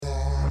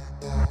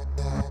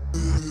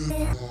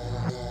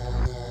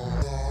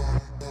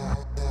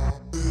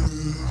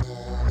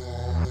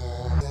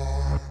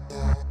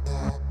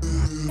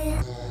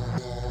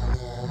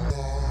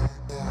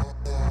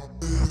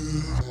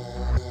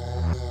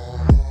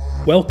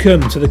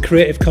Welcome to the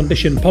Creative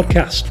Condition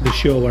podcast, the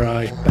show where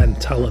I, Ben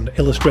Talon,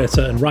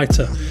 illustrator and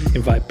writer,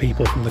 invite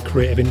people from the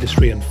creative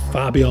industry and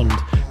far beyond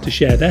to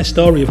share their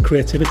story of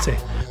creativity,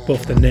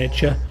 both the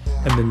nature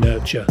and the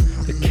nurture,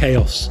 the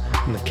chaos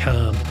and the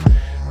calm.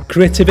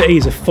 Creativity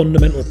is a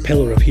fundamental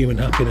pillar of human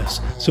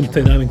happiness,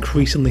 something I'm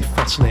increasingly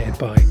fascinated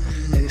by,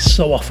 and it's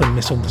so often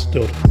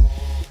misunderstood.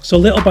 So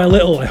little by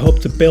little, I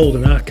hope to build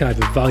an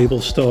archive of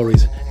valuable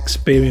stories,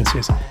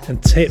 experiences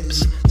and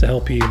tips to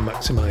help you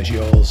maximise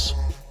yours.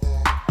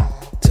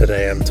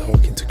 Today I'm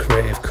talking to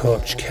creative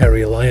coach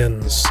Kerry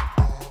Lyons.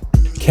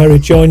 Kerry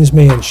joins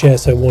me and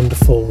shares her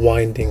wonderful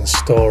winding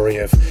story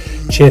of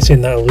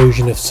chasing that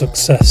illusion of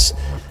success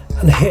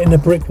and hitting a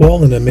brick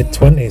wall in her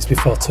mid-20s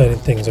before turning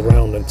things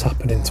around and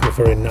tapping into a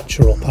very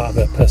natural part of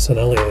her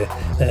personality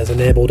that has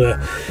enabled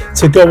her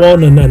to go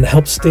on and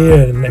help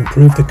steer and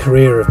improve the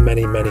career of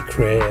many, many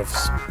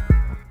creatives.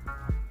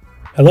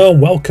 Hello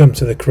and welcome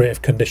to the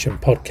Creative Condition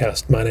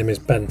podcast. My name is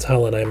Ben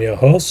Talon, I'm your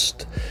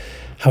host.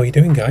 How are you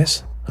doing,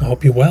 guys? I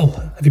hope you're well.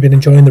 Have you been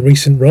enjoying the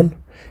recent run?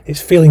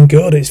 It's feeling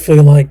good. It's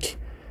feeling like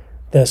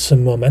there's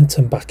some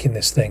momentum back in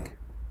this thing.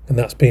 And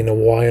that's been a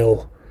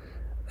while.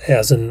 I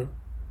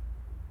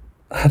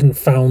hadn't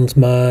found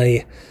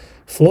my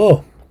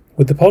flow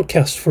with the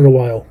podcast for a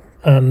while.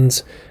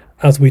 And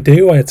as we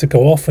do, I had to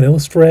go off and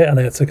illustrate and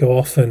I had to go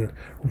off and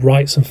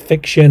write some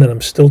fiction, and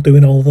I'm still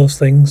doing all those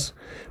things.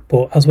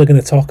 But as we're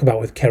going to talk about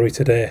with Kerry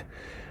today,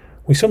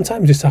 we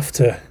sometimes just have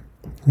to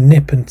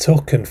nip and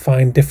tuck and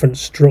find different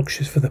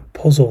structures for the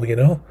puzzle, you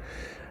know.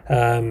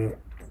 I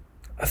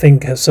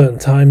think at certain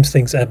times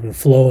things ebb and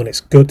flow, and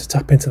it's good to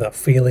tap into that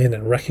feeling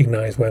and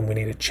recognise when we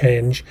need a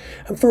change.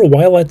 And for a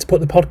while I had to put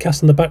the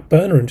podcast on the back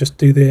burner and just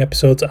do the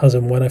episodes as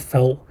and when I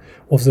felt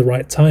was the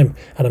right time,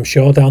 and I'm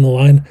sure down the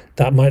line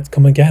that might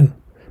come again.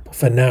 But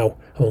for now,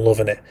 I'm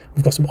loving it.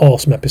 We've got some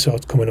awesome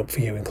episodes coming up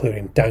for you,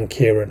 including Dan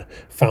Kieran,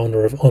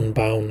 founder of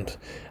Unbound.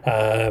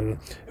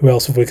 Who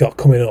else have we got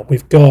coming up?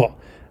 We've got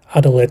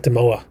Adelaide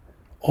Demoa,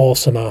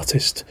 awesome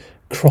artist,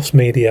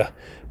 cross-media,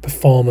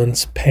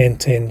 performance,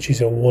 painting.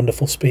 She's a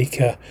wonderful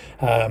speaker.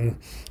 I'm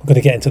going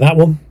to get into that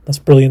one. That's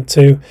brilliant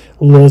too.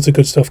 Loads of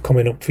good stuff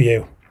coming up for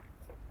you.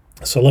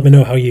 So let me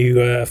know how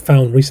you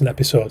found recent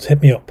episodes.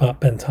 Hit me up at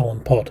Ben Talon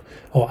Pod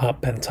or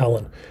at Ben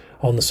Talon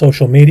on the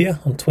social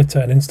media, on Twitter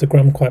and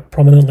Instagram quite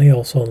prominently,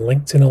 also on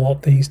LinkedIn a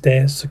lot these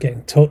days. So get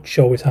in touch.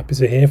 Always happy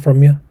to hear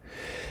from you.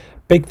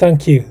 Big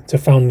thank you to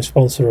founding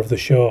sponsor of the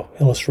show,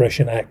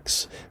 Illustration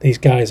X. These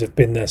guys have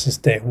been there since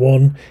day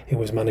one. It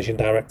was managing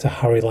director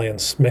Kerry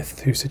Lyons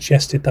Smith who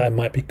suggested that it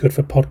might be good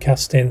for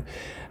podcasting.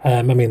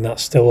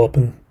 That's still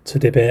open to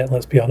debate,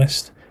 let's be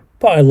honest.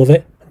 But I love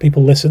it.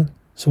 People listen.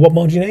 So what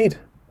more do you need?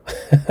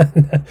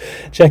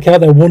 Check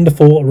out their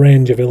wonderful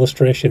range of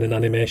illustration and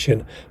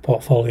animation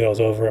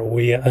portfolios over at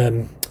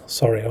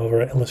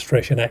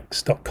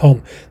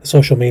illustrationx.com. The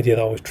social media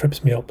that always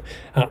trips me up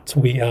at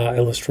We Are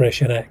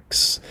Illustration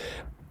X.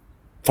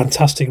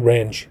 Fantastic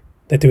range.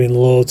 They're doing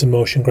loads of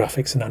motion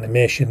graphics and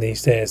animation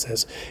these days.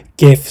 There's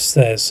GIFs,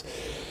 there's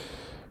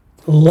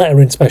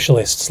lettering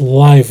specialists,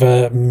 live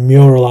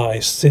mural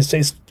artists,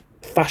 it's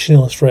fashion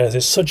illustrators.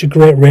 It's such a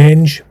great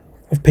range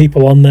of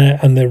people on there,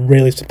 and they're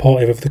really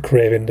supportive of the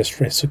creative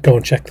industry. So go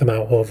and check them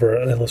out over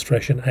at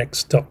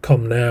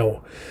illustrationx.com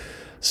now.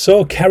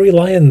 So Kerry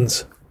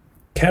Lyons.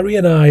 Kerry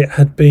and I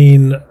had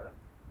been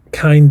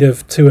kind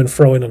of to and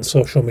froing on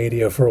social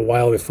media for a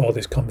while before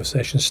this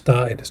conversation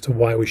started as to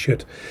why we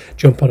should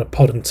jump on a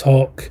pod and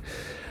talk.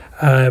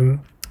 And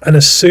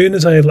as soon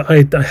as I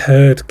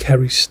heard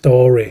Kerry's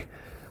story,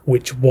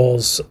 which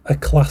was a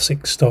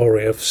classic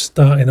story of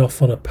starting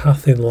off on a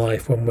path in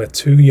life when we're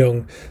too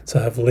young to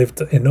have lived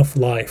enough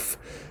life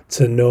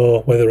to know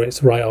whether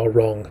it's right or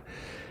wrong,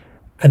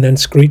 and then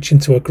screeching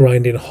to a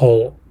grinding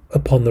halt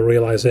upon the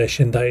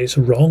realisation that it's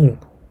wrong.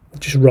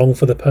 Just wrong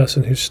for the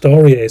person whose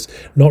story it is.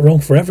 Not wrong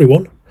for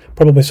everyone.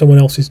 Probably someone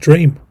else's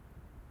dream.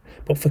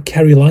 But for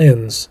Kerry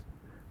Lyons,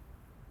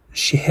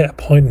 she hit a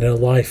point in her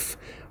life,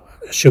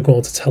 she'll go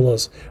on to tell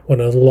us,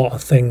 when a lot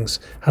of things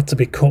had to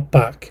be cut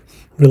back.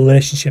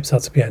 Relationships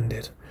had to be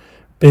ended.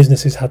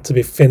 Businesses had to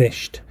be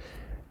finished.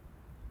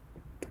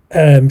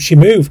 She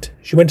moved.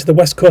 She went to the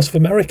west coast of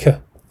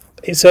America.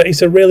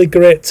 It's a really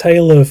great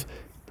tale of,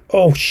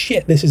 oh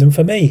shit, this isn't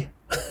for me.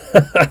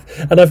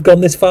 And I've gone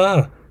this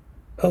far.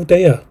 Oh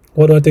dear,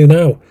 what do I do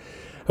now?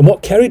 And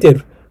what Kerry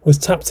did was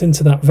tapped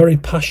into that very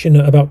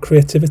passionate about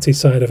creativity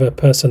side of her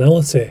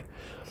personality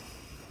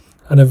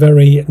and a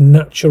very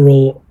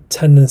natural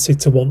tendency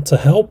to want to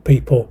help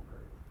people,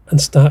 and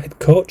started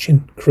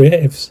coaching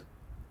creatives.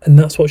 And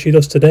that's what she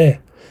does today.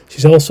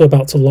 She's also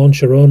about to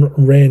launch her own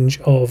range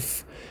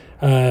of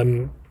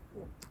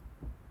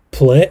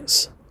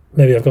plates.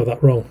 Maybe I've got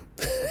that wrong.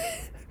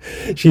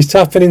 She's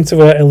tapping into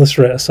her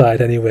illustrator side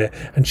anyway,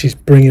 and she's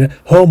bringing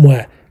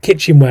homeware,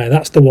 kitchenware,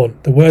 that's the one.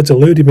 The words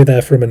eluded me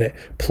there for a minute.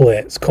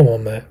 Plates, come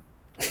on mate.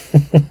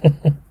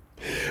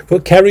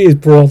 But Kerry is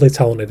broadly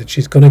talented, and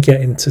she's going to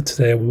get into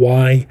today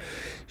why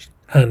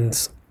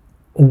and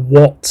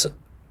what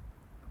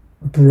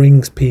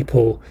brings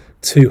people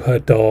to her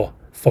door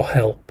for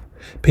help.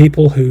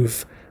 People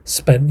who've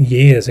spent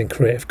years in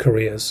creative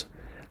careers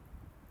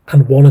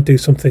and want to do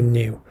something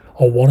new,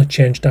 or want to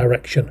change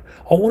direction,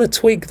 or want to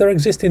tweak their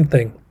existing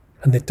thing,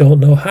 and they don't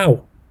know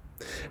how.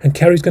 And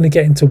Kerry's going to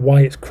get into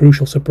why it's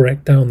crucial to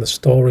break down the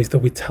stories that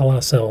we tell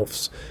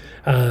ourselves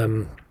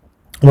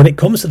when it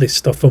comes to this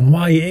stuff, and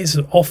why it is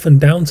often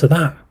down to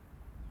that.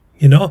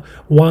 You know,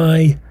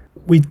 why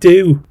we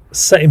do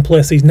set in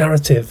place these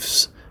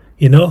narratives,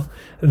 you know,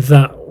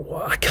 that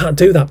I can't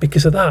do that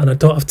because of that, and I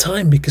don't have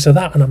time because of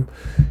that, and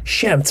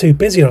I'm too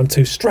busy, or I'm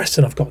too stressed,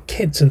 and I've got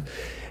kids. And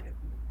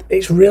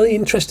it's really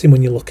interesting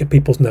when you look at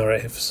people's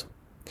narratives.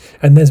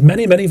 And there's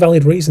many, many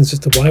valid reasons as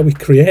to why we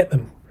create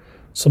them.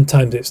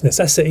 Sometimes it's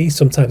necessity,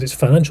 sometimes it's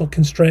financial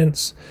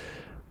constraints.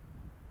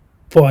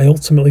 But I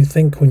ultimately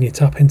think when you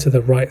tap into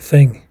the right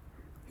thing,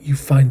 you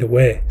find a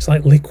way. It's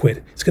like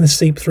liquid. It's going to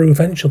seep through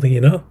eventually,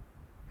 you know?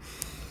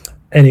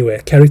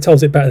 Anyway, Kerry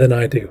tells it better than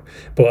I do.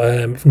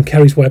 But from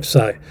Kerry's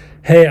website,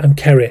 hey, I'm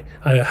Kerry.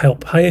 I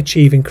help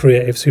high-achieving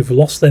creatives who've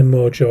lost their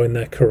mojo in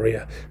their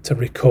career to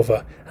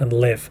recover and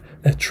live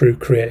their true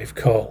creative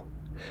call.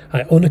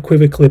 I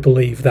unequivocally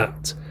believe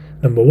that,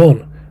 number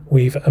one,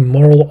 we've a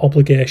moral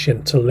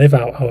obligation to live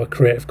out our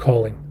creative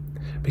calling.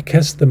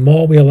 Because the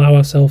more we allow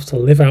ourselves to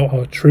live out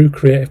our true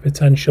creative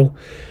potential,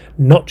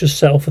 not just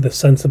settle for the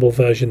sensible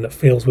version that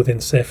feels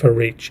within safer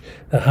reach,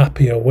 the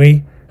happier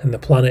we and the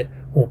planet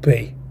will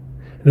be.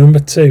 Number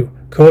two,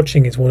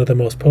 coaching is one of the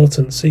most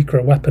potent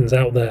secret weapons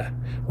out there.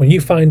 When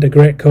you find a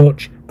great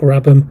coach,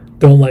 grab them,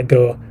 don't let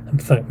go,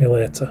 and thank me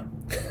later.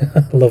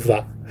 Love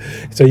that.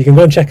 So you can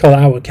go and check all that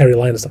out at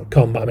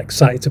kerrylyons.com, but I'm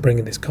excited to bring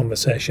in this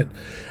conversation.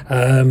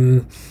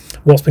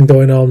 What's been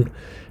going on?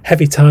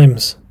 Heavy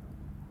times.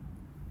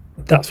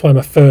 That's why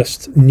my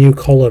first new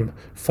column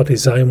for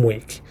Design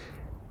Week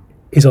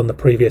is on the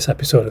previous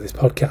episode of this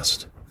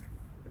podcast.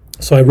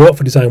 So I wrote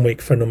for Design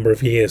Week for a number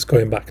of years,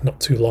 going back not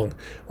too long,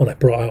 when I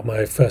brought out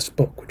my first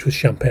book, which was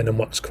Champagne and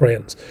Wax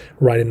Crayons,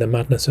 Writing the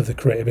Madness of the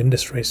Creative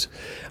Industries.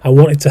 I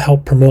wanted to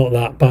help promote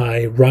that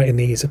by writing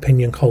these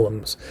opinion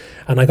columns,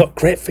 and I got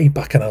great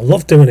feedback, and I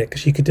loved doing it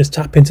because you could just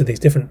tap into these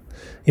different,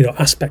 you know,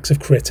 aspects of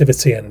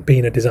creativity and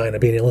being a designer,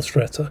 being an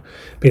illustrator,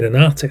 being an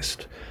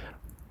artist.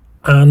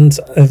 And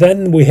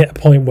then we hit a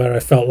point where I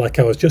felt like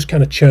I was just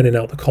kind of churning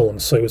out the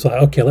columns. So it was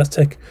like, okay, let's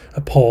take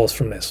a pause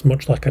from this,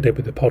 much like I did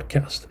with the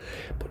podcast.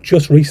 But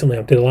just recently,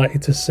 I'm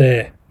delighted to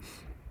say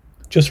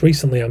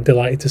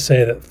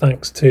that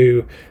thanks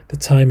to the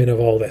timing of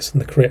all this and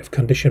the Creative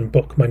Condition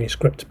book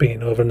manuscript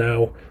being over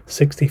now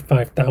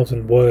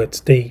 65,000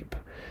 words deep,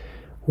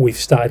 we've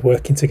started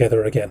working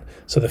together again.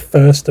 So the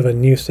first of a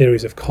new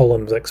series of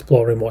columns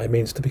exploring what it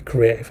means to be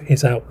creative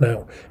is out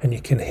now, and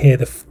you can hear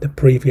the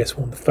previous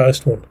one, the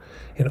first one,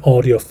 in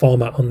audio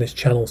format on this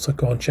channel. So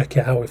go and check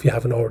it out if you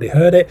haven't already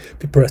heard it.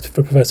 If you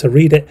prefer to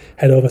read it,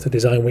 head over to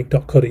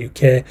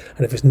designweek.co.uk,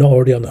 and if it's not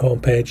already on the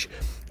homepage,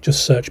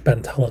 just search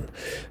Ben Talon.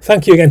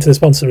 Thank you again to the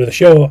sponsor of the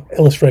show,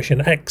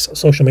 Illustration X.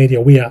 Social media,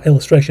 we are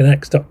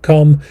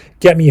illustrationx.com.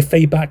 Get me your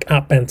feedback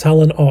at Ben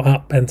Talon or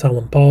at Ben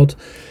Talon Pod.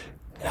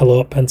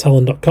 Hello at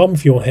bentalon.com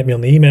if you want to hit me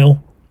on the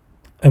email.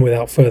 And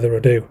without further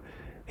ado,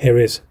 here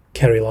is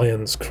Kerry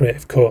Lyons,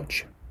 creative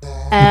coach.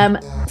 I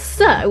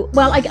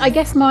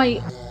guess my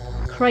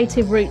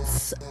creative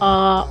roots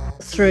are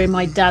through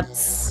my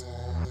dad's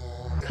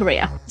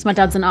career. So my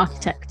dad's an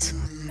architect.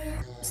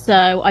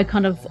 So I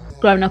kind of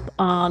grown up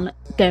on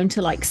going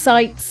to like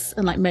sites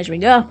and like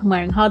measuring up and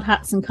wearing hard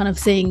hats and kind of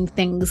seeing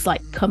things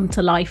like come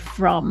to life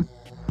from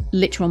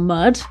literal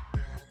mud.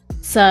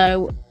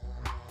 So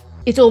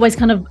it's always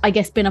kind of, I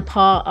guess, been a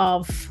part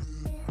of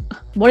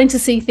wanting to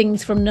see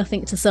things from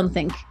nothing to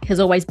something has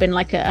always been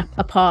like a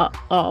part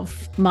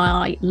of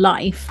my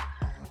life.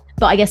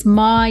 But I guess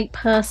my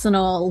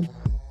personal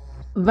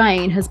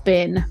vein has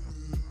been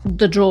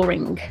the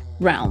drawing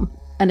realm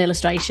and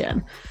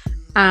illustration.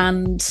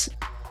 And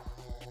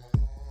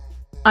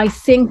I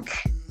think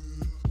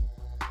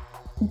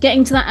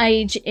getting to that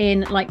age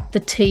in like the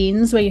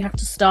teens where you have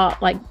to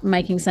start like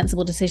making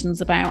sensible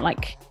decisions about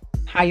like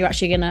how you're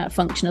actually going to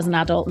function as an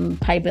adult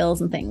and pay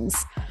bills and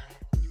things.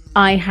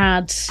 I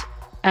had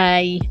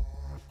a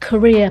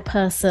career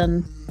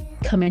person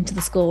come into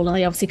the school, and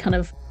they obviously kind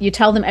of, you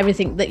tell them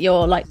everything that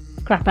you're like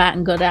crap at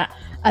and good at,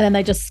 and then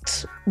they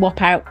just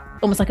whop out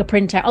almost like a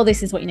printout, oh,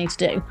 this is what you need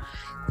to do.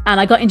 And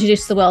I got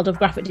introduced to the world of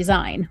graphic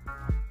design,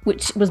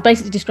 which was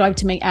basically described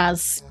to me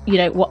as, you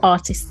know, what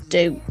artists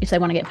do if they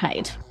want to get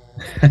paid.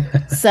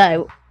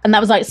 So, and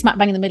that was like smack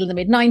bang in the middle of the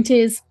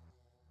mid-90s.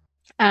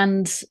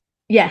 And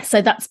yeah,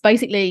 so that's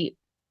basically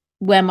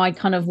where my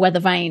kind of weather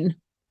vein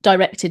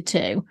directed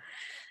to.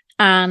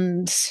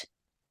 And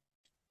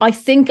I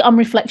think on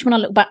reflection, when I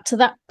look back to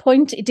that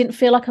point, it didn't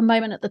feel like a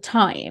moment at the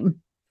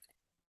time,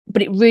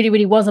 but it really,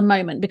 really was a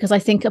moment, because I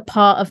think a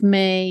part of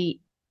me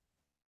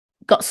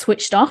got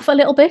switched off a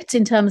little bit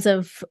in terms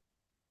of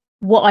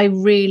what I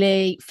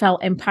really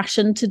felt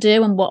impassioned to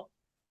do and what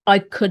I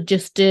could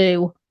just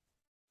do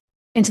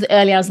into the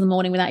early hours of the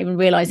morning without even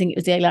realizing it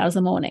was the early hours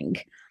of the morning.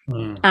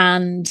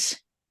 And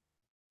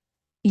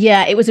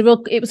yeah, it was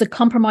a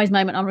compromise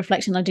moment on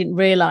reflection. I didn't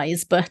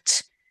realize,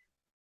 but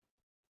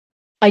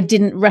I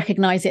didn't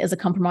recognize it as a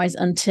compromise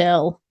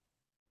until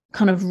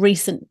kind of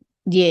recent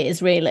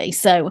years, really.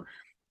 So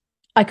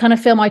I kind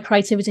of feel my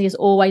creativity has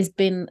always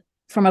been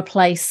from a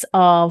place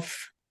of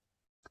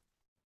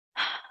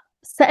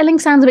settling.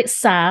 Sounds a bit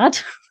sad.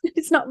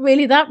 It's not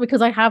really that,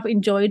 because I have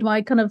enjoyed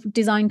my kind of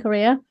design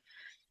career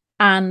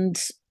and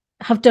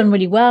have done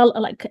really well. I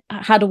like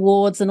had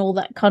awards and all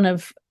that kind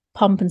of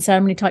pomp and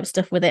ceremony type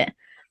stuff with it.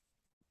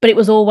 But it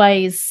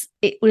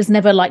was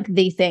never like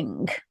the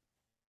thing.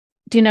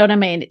 Do you know what I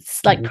mean?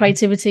 It's like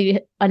creativity.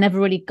 I never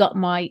really got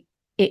my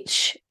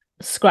itch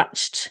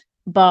scratched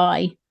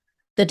by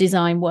the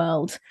design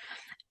world.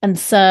 And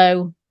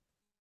so,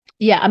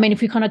 yeah, I mean,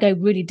 if we kind of go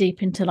really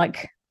deep into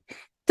like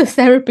the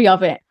therapy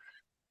of it,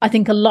 I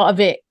think a lot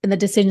of it and the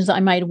decisions that I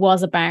made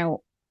was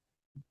about,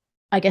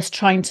 I guess,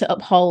 trying to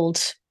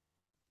uphold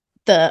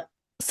the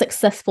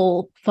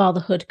successful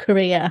fatherhood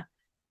career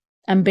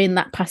and being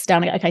that passed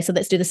down. Okay, so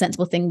let's do the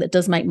sensible thing that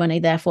does make money,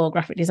 therefore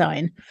graphic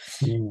design.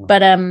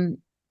 But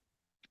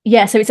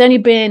yeah, so it's only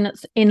been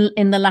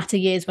in the latter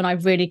years when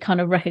I've really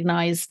kind of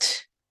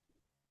recognized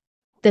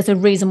there's a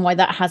reason why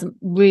that hasn't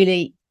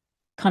really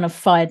kind of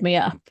fired me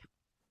up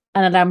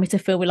and allowed me to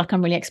feel like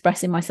I'm really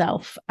expressing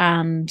myself.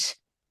 And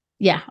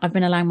yeah, I've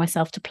been allowing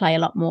myself to play a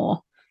lot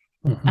more.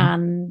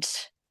 And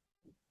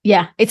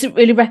yeah, it's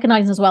really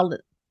recognizing as well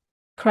that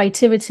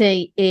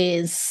creativity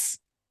is,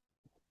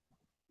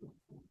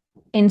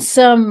 in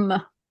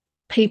some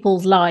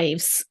people's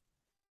lives,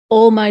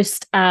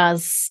 almost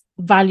as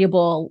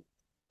valuable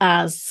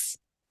as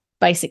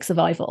basic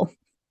survival.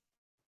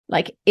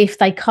 Like if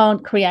they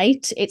can't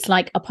create, it's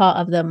like a part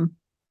of them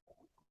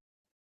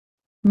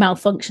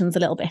malfunctions a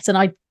little bit. And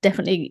I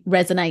definitely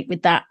resonate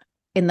with that,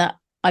 in that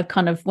I've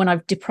kind of, when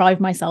I've deprived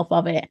myself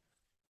of it,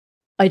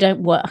 I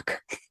don't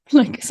work.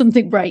 Like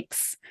something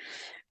breaks.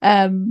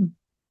 Yeah,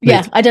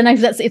 I don't know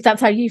if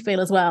that's how you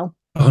feel as well.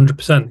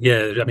 100%.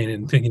 Yeah, I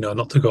mean,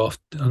 not to go off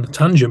on a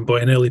tangent,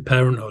 but in early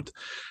parenthood,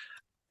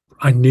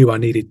 I knew I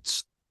needed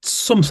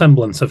some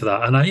semblance of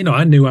that, and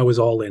I knew I was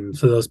all in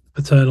for those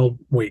paternal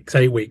weeks,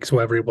 8 weeks,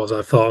 whatever it was.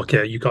 I thought,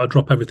 okay, you got to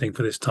drop everything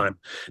for this time,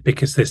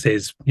 because this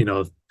is,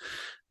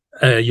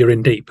 you're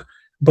in deep.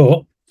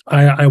 But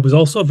I was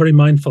also very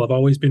mindful. I've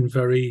always been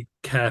very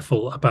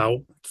careful about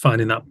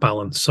finding that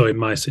balance. So in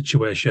my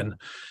situation,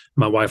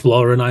 my wife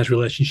Laura and I's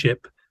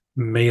relationship,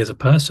 me as a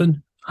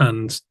person,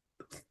 and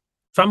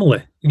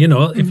family.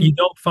 If you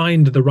don't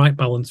find the right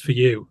balance for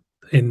you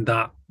in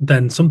that,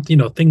 then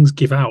things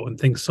give out and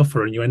things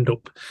suffer, and you end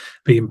up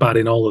being bad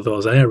in all of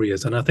those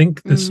areas. And I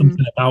think there's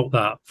something about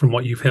that from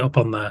what you've hit up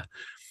on there.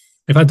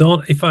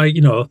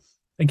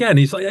 Again,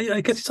 it's like,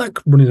 I guess it's like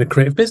running a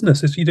creative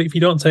business. If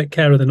you don't take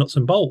care of the nuts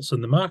and bolts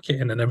and the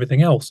marketing and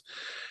everything else,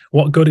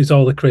 what good is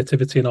all the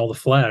creativity and all the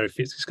flair if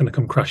it's going to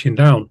come crashing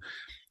down?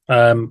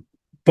 But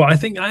I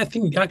think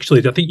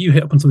you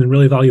hit up on something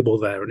really valuable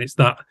there, and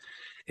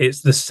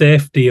it's the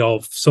safety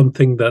of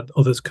something that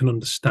others can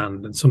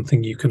understand and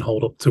something you can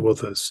hold up to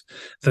others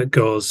that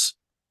goes,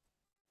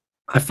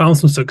 I found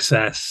some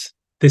success.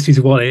 This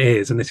is what it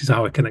is, and this is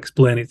how I can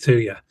explain it to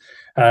you.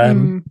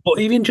 But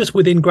even just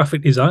within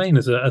graphic design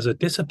as a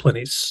discipline,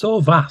 it's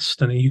so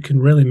vast, and you can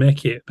really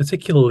make it,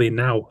 particularly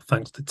now,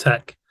 thanks to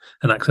tech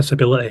and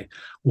accessibility,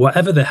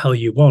 whatever the hell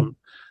you want.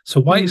 So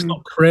why it's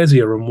not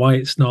crazier, and why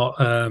it's not,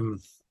 I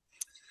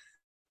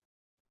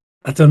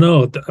don't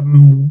know,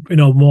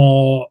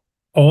 more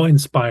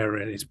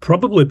awe-inspiring, is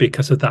probably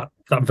because of that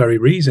very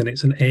reason.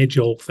 It's an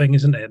age-old thing,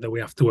 isn't it, that we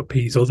have to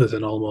appease others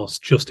and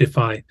almost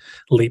justify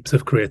leaps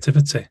of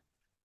creativity.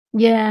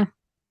 Yeah,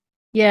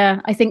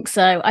 I think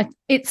so. I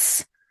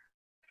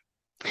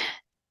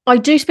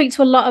do speak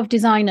to a lot of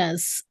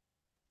designers,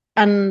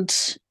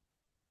 and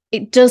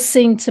it does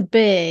seem to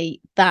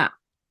be that,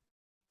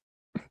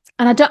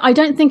 and I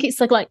don't think it's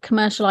like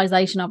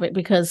commercialization of it,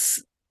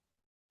 because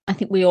I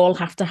think we all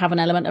have to have an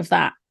element of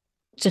that.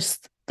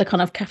 Just the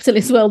kind of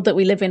capitalist world that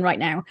we live in right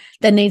now,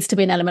 there needs to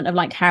be an element of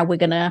like how we're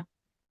gonna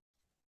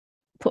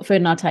put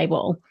food on our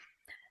table.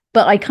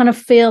 But I kind of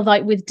feel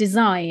like with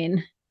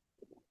design,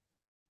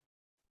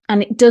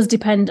 and it does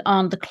depend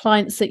on the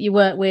clients that you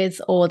work with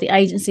or the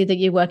agency that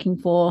you're working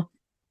for,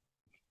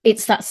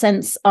 it's that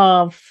sense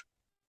of,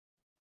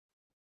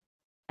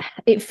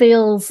 it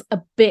feels a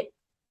bit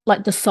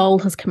like the soul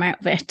has come out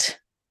of it,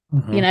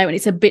 and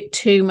it's a bit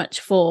too much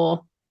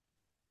for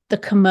the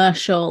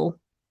commercial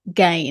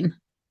gain,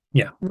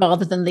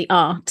 rather than the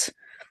art.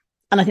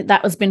 And I think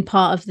that has been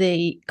part of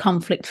the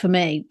conflict for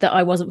me, that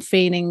I wasn't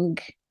feeling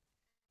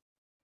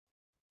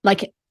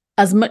like,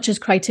 as much as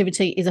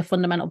creativity is a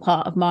fundamental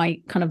part of my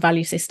kind of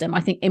value system,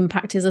 I think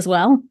impact is as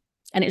well.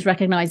 And it's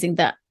recognizing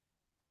that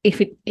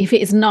if it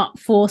is not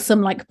for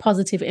some like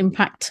positive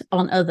impact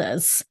on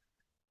others,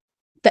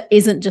 that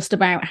isn't just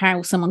about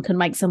how someone can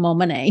make some more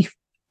money,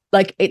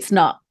 like it's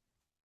not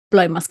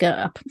blow my skirt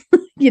up,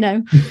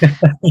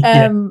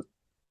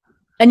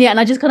 And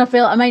I just kind of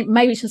feel, I mean,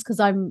 maybe it's just because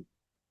I'm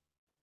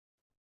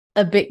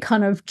a bit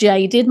kind of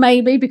jaded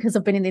maybe because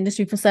I've been in the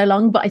industry for so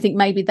long, but I think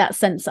maybe that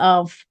sense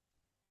of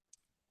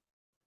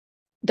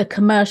the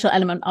commercial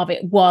element of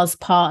it was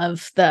part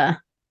of the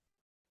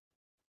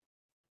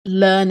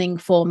learning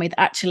for me, that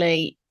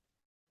actually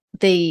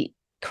the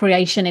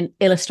creation in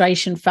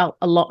illustration felt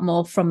a lot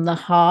more from the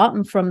heart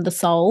and from the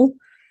soul.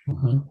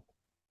 Mm-hmm.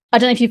 I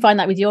don't know if you find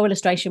that with your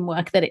illustration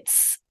work, that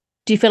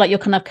do you feel like you're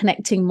kind of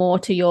connecting more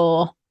to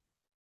your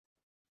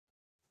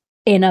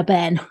inner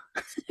Ben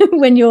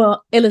when you're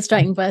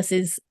illustrating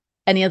versus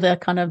any other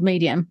kind of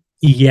medium?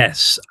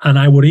 Yes, and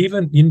I would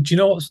even, do you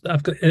know what?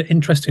 I've got an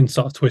interesting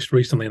sort of twist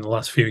recently in the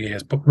last few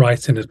years, but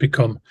writing has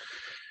become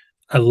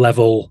a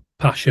level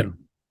passion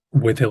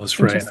with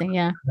illustrating. Interesting,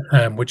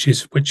 yeah. Which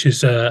is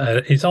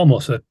it's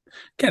almost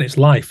it's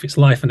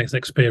life and it's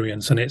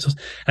experience, and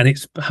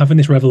it's having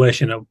this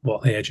revelation at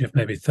the age of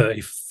maybe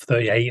 30,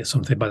 38 or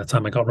something by the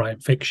time I got writing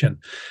fiction,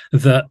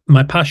 that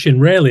my passion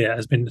really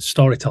has been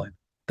storytelling.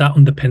 That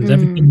underpins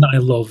everything that I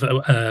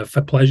love,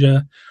 for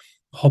pleasure,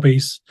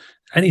 hobbies,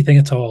 anything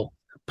at all.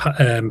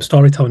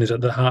 Storytelling is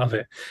at the heart of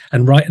it,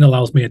 and writing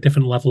allows me a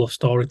different level of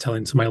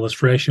storytelling to my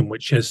illustration,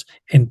 which has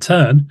in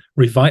turn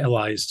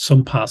revitalized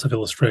some parts of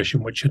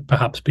illustration which had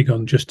perhaps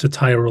begun just to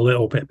tire a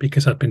little bit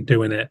because I've been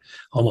doing it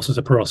almost as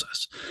a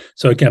process.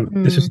 So again,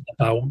 this is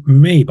about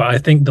me, but I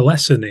think the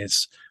lesson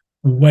is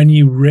when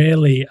you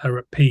really are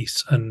at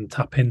peace and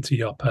tap into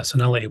your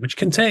personality, which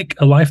can take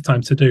a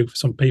lifetime to do for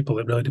some people,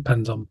 it really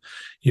depends on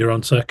your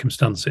own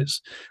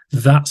circumstances,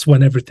 that's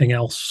when everything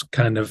else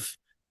kind of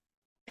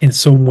in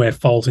some way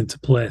falls into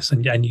place,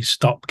 and you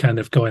stop kind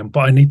of going, but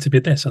I need to be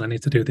this and I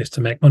need to do this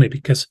to make money.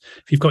 Because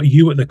if you've got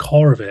you at the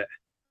core of it,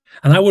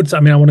 and I want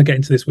to get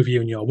into this with you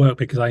and your work,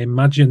 because I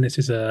imagine this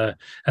is a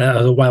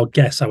wild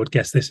guess. I would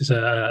guess this is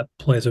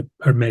plays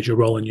a major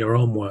role in your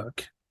own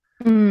work.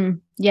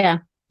 Yeah.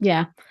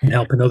 In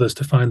helping others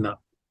to find that.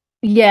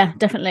 Yeah,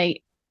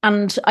 definitely.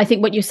 And I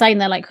think what you're saying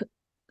there, like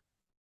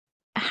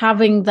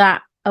having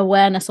that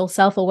awareness or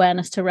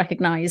self-awareness to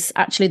recognize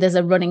actually there's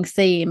a running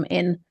theme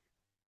in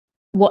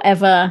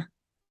whatever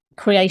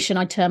creation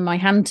I turn my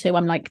hand to.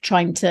 I'm like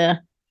trying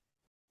to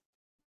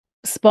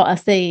spot a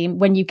theme.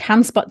 When you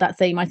can spot that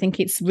theme, I think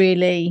it's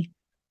really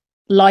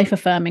life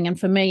affirming. And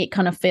for me, it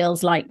kind of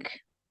feels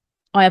like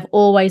I have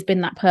always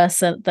been that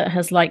person that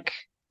has like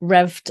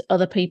revved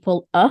other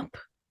people up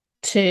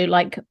to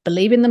like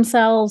believe in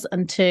themselves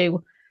and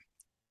to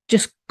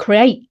just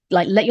create,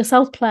 like let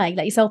yourself play,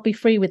 let yourself be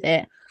free with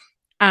it,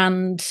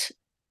 and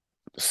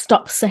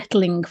stop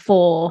settling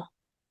for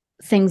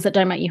things that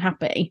don't make you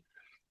happy.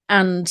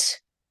 And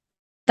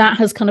that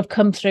has kind of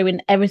come through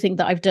in everything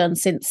that I've done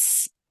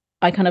since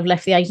I kind of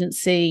left the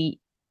agency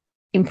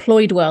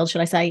employed world,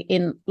 shall I say,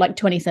 in like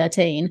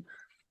 2013.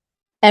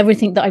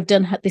 Everything that I've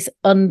done had this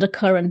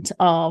undercurrent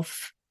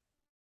of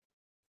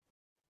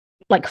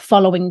like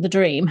following the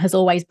dream has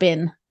always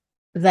been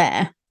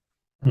there.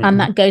 And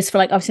that goes for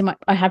like, obviously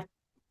I have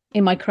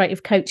in my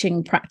creative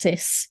coaching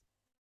practice,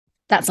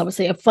 that's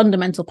obviously a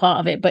fundamental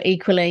part of it, but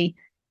equally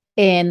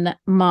in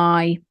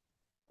my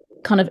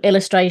kind of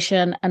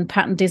illustration and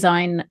pattern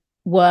design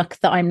work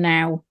that I'm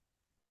now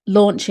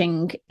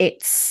launching,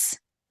 it's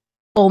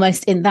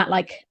almost in that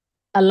like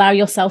allow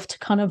yourself to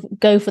kind of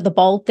go for the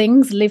bold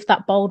things, live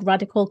that bold,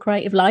 radical,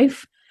 creative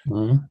life,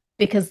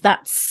 because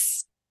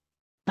that's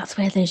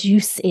where there's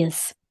use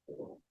is.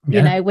 Yeah.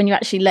 You know, when you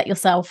actually let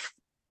yourself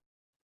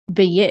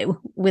be you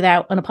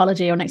without an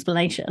apology or an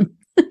explanation.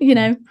 You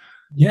know.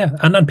 Yeah,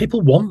 and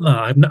people want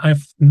that.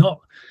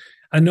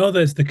 I know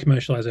there's the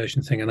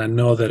commercialization thing, and I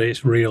know that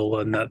it's real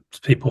and that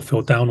people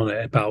feel down on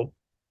it about,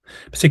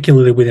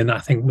 particularly within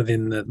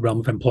the realm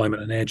of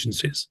employment and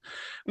agencies.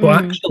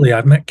 But actually,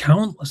 I've met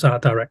countless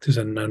art directors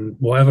and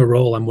whatever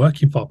role I'm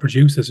working for,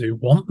 producers who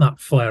want that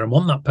flair and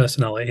want that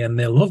personality, and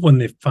they love when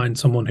they find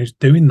someone who's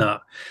doing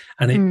that,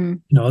 and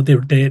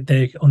it,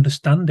 they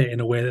understand it in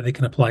a way that they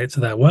can apply it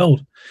to their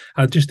world.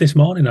 Just this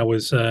morning, I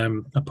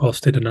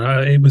posted,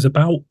 and it was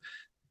about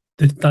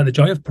the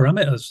joy of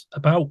parameters,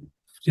 about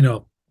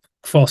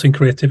forcing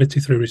creativity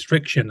through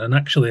restriction. And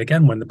actually,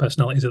 again, when the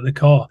personality is at the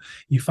core,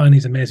 you find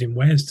these amazing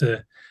ways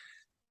to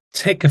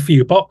tick a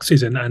few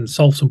boxes and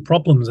solve some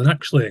problems and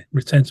actually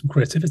retain some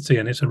creativity.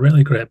 And it's a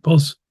really great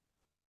buzz.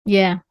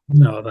 Yeah.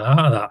 The heart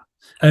of that.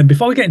 And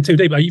before we get in too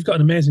deep, you've got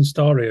an amazing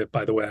story,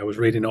 by the way, I was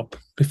reading up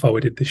before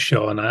we did this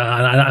show. And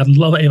I'd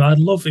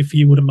love if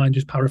you wouldn't mind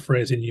just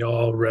paraphrasing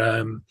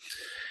your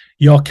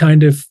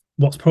kind of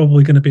what's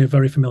probably going to be a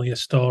very familiar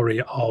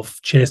story of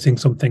chasing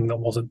something that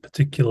wasn't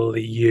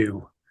particularly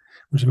you.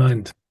 Would you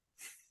mind?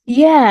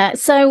 Yeah.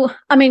 So,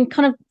 I mean,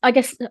 kind of, I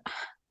guess,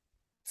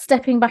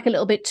 stepping back a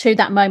little bit to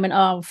that moment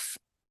of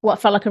what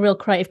felt like a real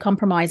creative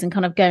compromise and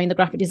kind of going the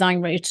graphic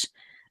design route,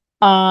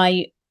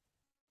 I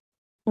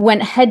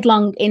went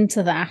headlong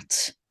into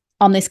that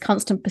on this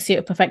constant pursuit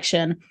of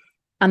perfection,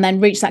 and then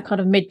reached that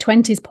kind of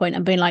mid-20s point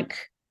and being like,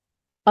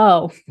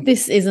 oh,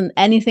 this isn't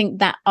anything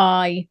that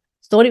I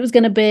thought it was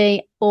going to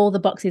be. All the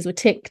boxes were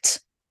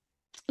ticked.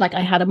 Like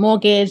I had a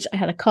mortgage, I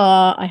had a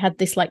car, I had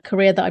this like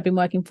career that I've been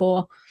working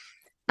for.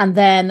 And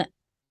then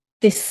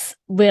this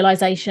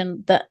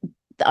realization that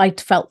I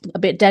felt a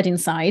bit dead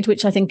inside,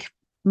 which I think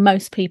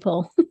most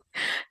people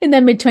in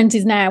their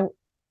mid-20s now,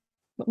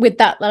 with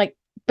that like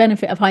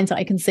benefit of hindsight,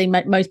 I can see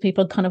most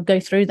people kind of go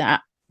through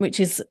that, which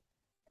is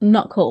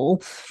not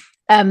cool.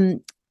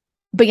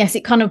 But yes,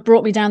 it kind of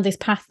brought me down this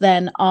path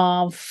then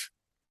of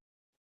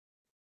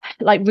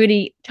like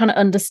really trying to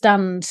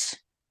understand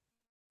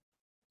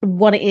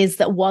what it is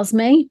that was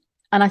me.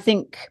 And I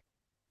think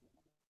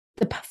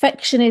the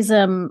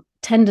perfectionism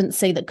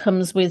tendency that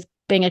comes with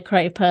being a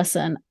creative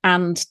person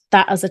and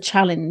that as a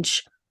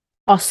challenge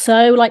are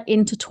so like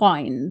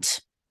intertwined.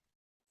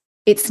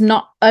 It's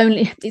not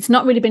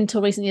really been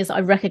until recent years that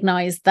I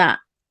recognized that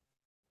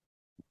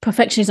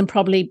perfectionism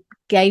probably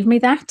gave me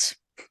that,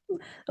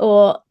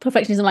 or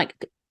perfectionism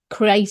like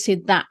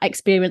created that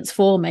experience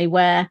for me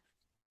where,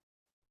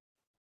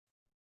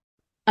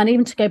 and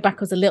even to go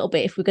backwards a little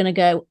bit, if we're going to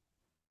go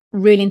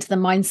really into the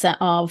mindset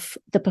of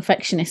the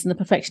perfectionist and the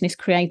perfectionist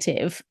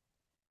creative,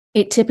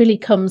 it typically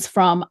comes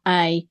from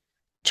a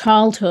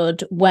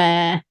childhood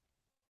where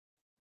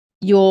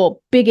your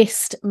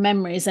biggest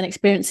memories and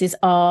experiences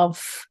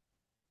of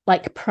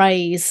like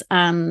praise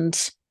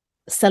and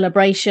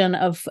celebration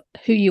of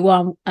who you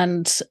are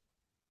and,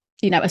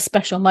 you know, a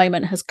special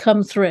moment has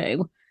come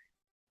through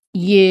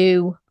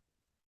you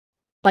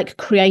like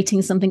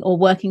creating something or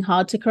working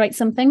hard to create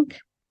something.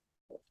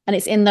 And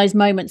it's in those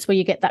moments where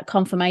you get that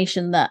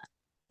confirmation that,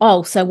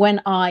 oh, so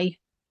when I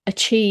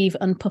achieve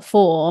and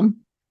perform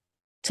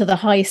to the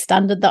highest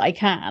standard that I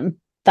can,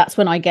 that's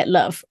when I get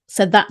love.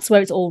 So that's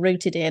where it's all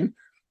rooted in,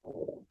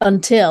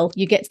 until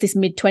you get to this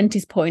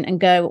mid-20s point and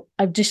go,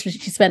 I've just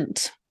literally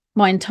spent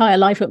my entire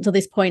life up to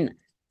this point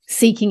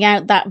seeking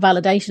out that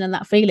validation and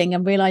that feeling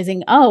and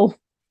realizing, oh,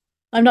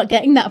 I'm not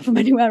getting that from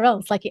anywhere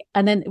else.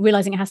 And then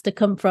realizing it has to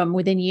come from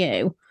within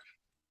you.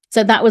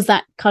 So that was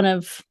that kind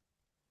of,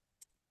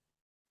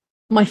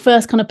 my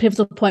first kind of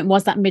pivotal point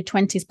was that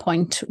mid-20s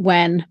point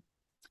when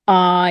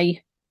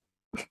I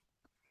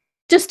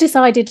just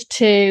decided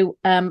to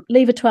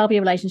leave a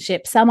 12-year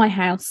relationship, sell my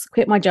house,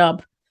 quit my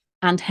job,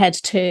 and head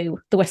to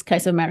the West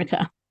Coast of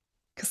America,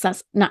 because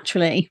that's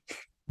naturally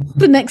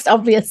the next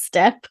obvious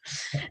step.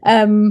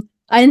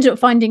 I ended up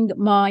finding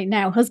my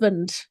now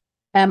husband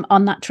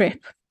on that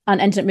trip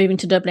and ended up moving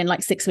to Dublin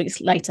like 6 weeks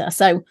later.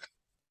 So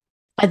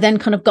I then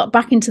kind of got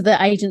back into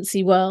the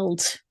agency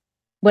world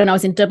when I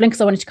was in Dublin,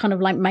 because I wanted to kind of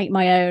like make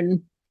my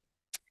own,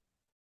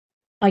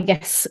 I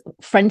guess,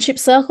 friendship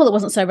circle that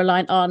wasn't so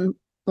reliant on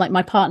like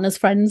my partner's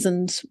friends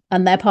and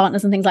their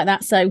partners and things like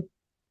that. So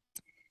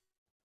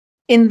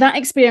in that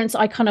experience,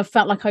 I kind of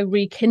felt like I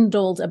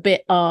rekindled a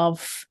bit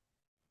of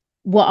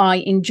what I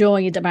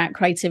enjoyed about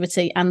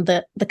creativity and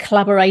the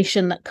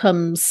collaboration that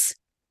comes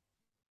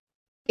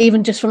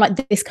even just from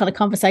like this kind of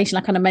conversation.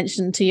 I kind of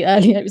mentioned to you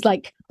earlier, it was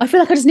like, I feel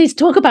like I just need to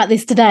talk about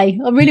this today.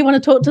 I really want to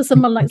talk to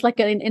someone like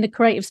in a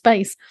creative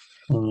space.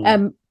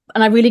 And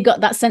I really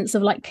got that sense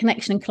of like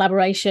connection and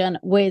collaboration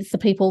with the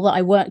people that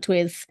I worked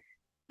with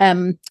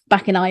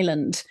back in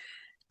Ireland.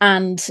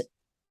 And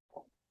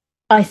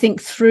I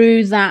think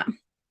through that,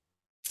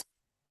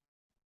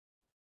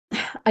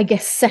 I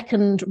guess,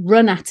 second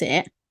run at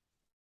it,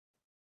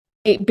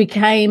 it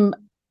became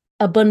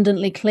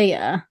abundantly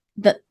clear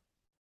that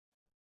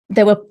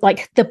there were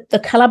like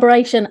the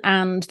collaboration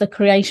and the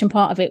creation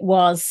part of it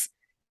was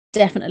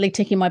definitely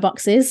ticking my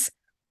boxes,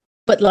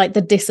 but like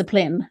the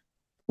discipline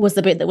was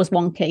the bit that was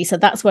wonky. So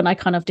that's when I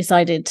kind of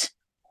decided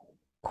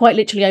quite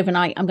literally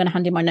overnight, I'm going to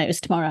hand in my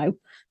notice tomorrow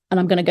and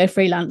I'm going to go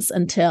freelance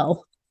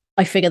until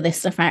I figure this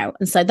stuff out.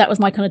 And so that was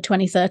my kind of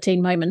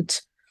 2013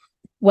 moment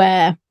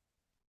where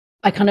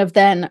I kind of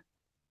then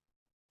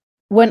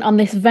went on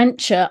this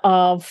venture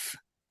of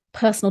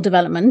personal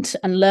development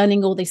and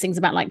learning all these things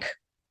about like,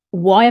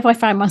 why have I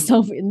found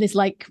myself in this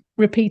like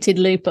repeated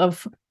loop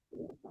of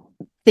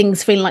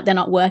things feeling like they're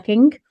not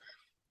working?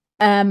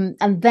 And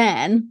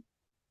then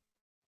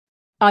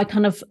I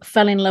kind of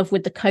fell in love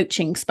with the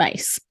coaching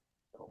space.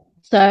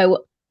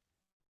 So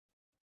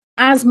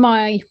as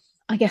my,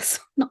 I guess,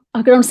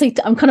 I can honestly,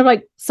 I'm kind of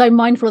like so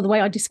mindful of the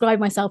way I describe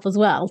myself as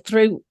well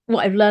through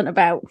what I've learned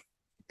about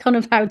kind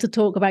of how to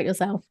talk about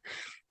yourself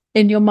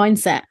in your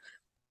mindset.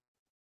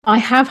 I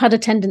have had a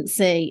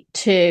tendency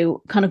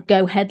to kind of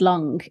go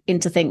headlong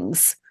into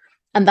things.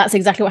 And that's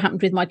exactly what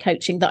happened with my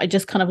coaching, that I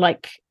just kind of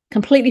like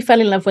completely fell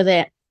in love with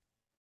it,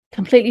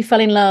 completely fell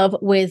in love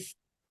with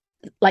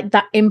like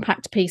that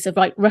impact piece of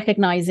like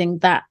recognizing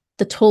that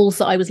the tools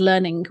that I was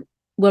learning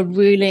were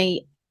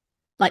really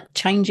like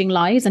changing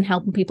lives and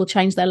helping people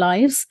change their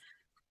lives,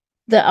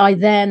 that I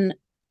then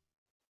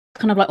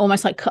kind of like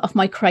almost like cut off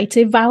my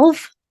creative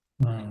valve.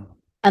 Wow.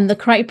 And the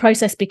creative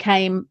process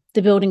became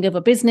the building of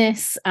a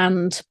business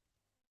and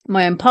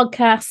my own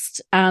podcast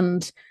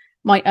and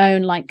my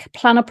own like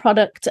planner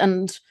product,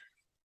 and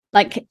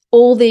like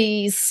all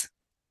these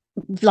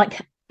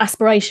like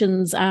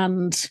aspirations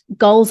and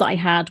goals I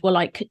had were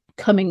like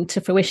coming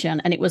to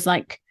fruition. And it was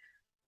like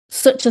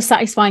such a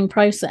satisfying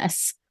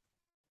process.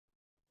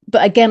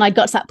 But again, I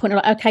got to that point of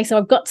like, okay, so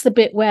I've got to the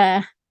bit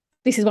where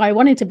this is where I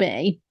wanted to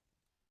be,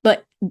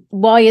 but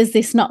why is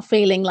this not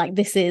feeling like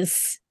this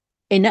is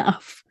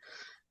enough?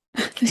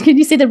 Can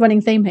you see the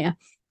running theme here?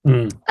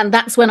 And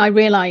that's when I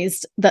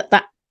realized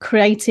that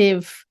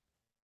creative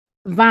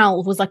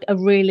valve was like a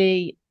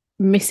really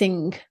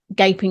missing,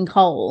 gaping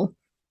hole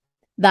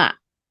that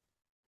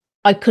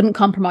I couldn't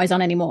compromise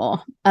on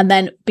anymore. And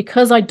then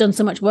because I'd done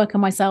so much work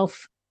on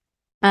myself,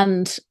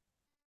 and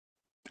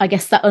I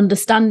guess that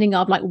understanding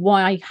of like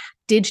why I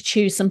did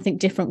choose something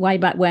different way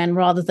back when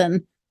rather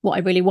than what I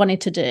really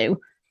wanted to do,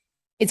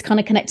 it's kind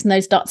of connecting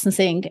those dots and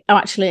seeing, oh,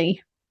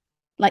 actually,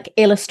 like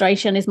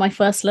illustration is my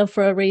first love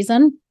for a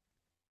reason.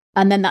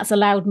 And then that's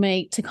allowed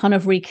me to kind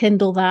of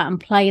rekindle that and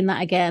play in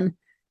that again,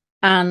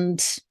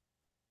 and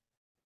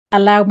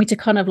allowed me to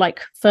kind of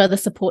like further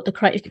support the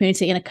creative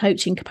community in a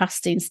coaching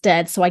capacity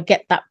instead. So I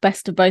get that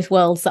best of both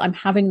worlds, that I'm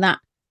having that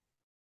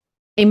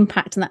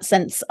impact and that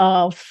sense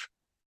of,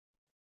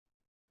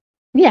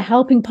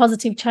 helping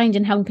positive change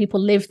and helping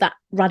people live that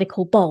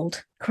radical,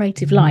 bold,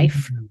 creative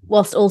life,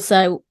 whilst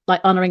also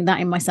like honoring that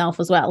in myself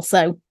as well.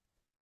 So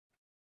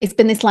it's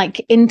been this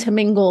like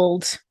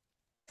intermingled,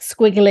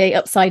 squiggly,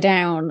 upside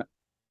down.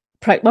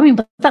 But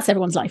that's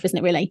everyone's life, isn't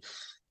it, really?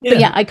 Yeah. But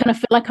yeah, I kind of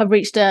feel like I've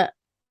reached a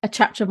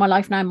chapter of my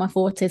life now in my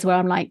 40s where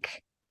I'm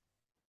like,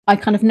 I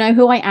kind of know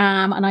who I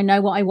am and I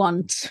know what I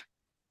want,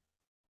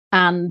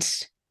 and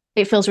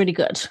it feels really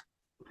good.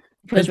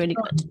 Feels really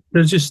good.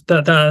 There's just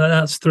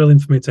that's thrilling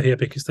for me to hear,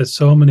 because there's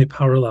so many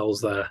parallels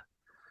there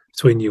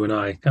between you and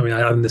I. I mean,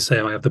 I'm the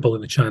same. I have the bull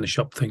in the china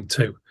shop thing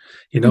too.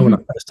 When I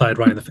first started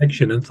writing the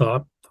fiction and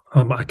thought,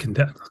 I can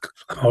do,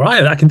 all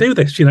right, I can do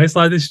this. It's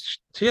like this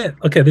shit.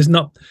 Okay, there's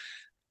not.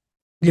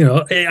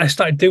 I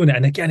started doing it,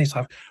 and again, it's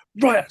like,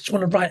 right, I just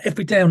want to write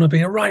every day. I want to be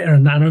a writer.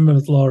 And I remember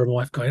with Laura, my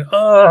wife, going,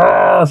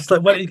 "Oh, it's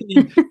like,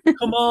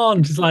 come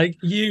on!" Just like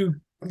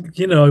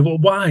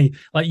why?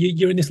 Like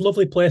you're in this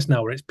lovely place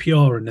now where it's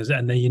pure, and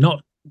then you're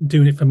not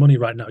doing it for money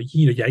right now.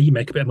 You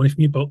make a bit of money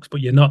from your books, but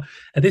you're not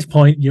at this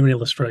point. You're an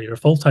illustrator, you're a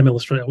full-time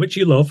illustrator, which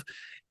you love.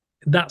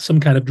 That's some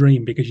kind of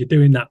dream, because you're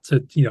doing that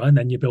to and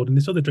then you're building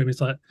this other dream.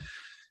 It's like,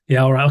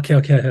 yeah, all right,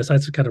 okay. So I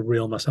had to kind of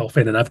reel myself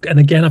in, and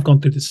again I've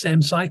gone through the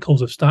same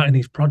cycles of starting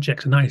these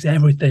projects, and that is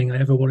everything I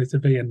ever wanted to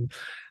be, and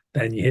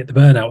then you hit the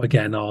burnout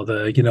again, or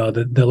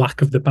the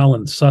lack of the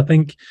balance. So I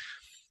think.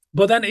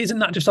 But then isn't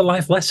that just a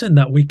life lesson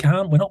that we're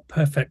not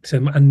perfect,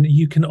 and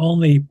you can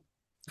only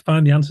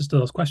find the answers to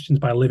those questions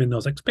by living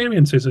those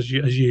experiences as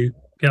you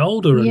get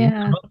older.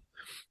 And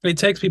it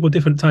takes people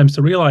different times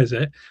to realize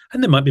it.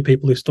 And there might be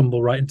people who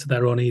stumble right into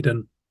their own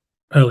Eden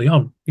early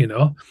on, It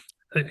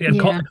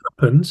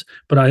happens,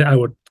 but I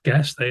would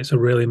guess that it's a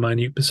really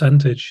minute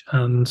percentage.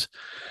 And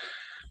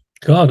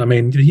God, I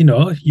mean,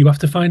 you have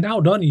to find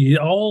out, don't you?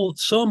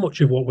 So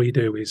much of what we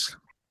do is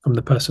from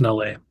the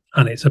personality,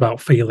 and it's about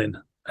feeling.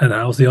 And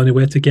that was the only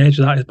way to gauge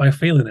that, is by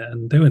feeling it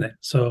and doing it.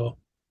 So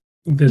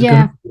there's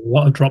going to be a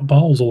lot of drop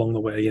balls along the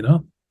way,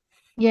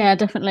 Yeah,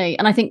 definitely.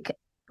 And I think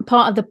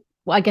part of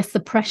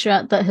the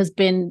pressure that has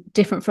been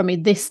different for me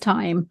this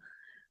time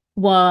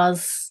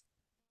was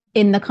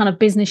in the kind of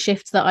business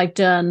shift that I've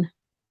done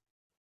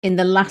in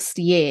the last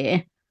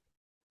year.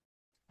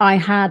 I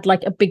had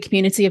like a big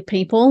community of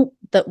people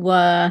that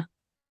were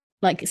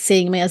like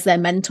seeing me as their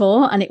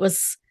mentor. And it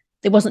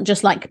wasn't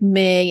just like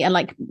me and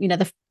like,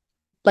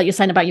 like you're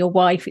saying about your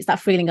wife, it's that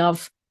feeling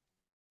of,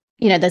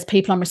 there's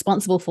people I'm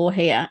responsible for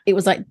here. It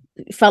was like,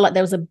 it felt like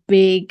there was a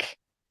big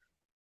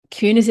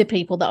community of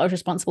people that I was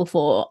responsible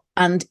for.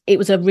 And it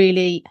was a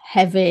really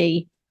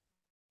heavy,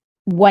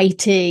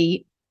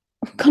 weighty,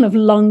 kind of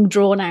long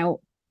drawn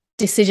out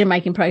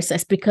decision-making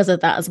process because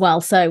of that as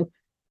well. So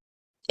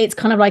it's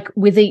kind of like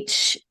with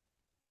each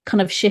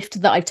kind of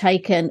shift that I've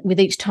taken, with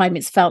each time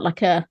it's felt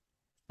like a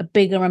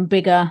bigger and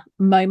bigger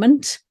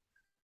moment.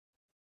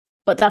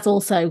 But that's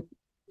also,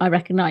 I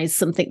recognize,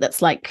 something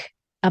that's like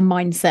a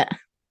mindset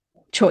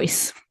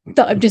choice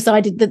that I've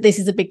decided that this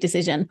is a big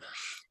decision.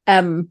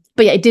 But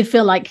yeah, it did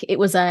feel like it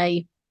was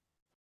a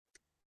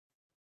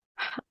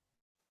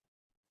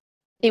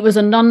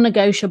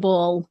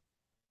non-negotiable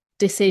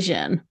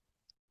decision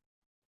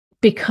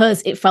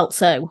because it felt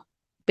so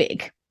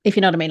big, if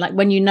you know what I mean. Like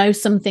when you know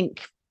something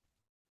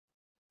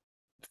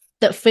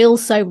that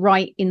feels so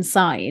right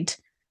inside,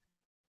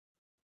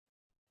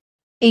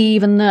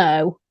 even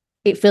though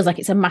it feels like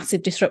it's a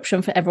massive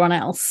disruption for everyone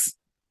else,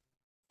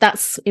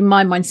 that's in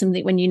my mind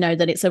something when you know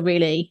that it's a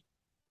really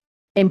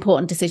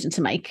important decision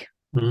to make,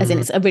 as in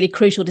it's a really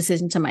crucial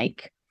decision to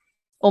make.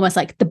 Almost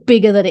like the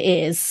bigger that it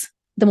is,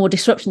 the more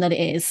disruption that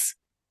it is,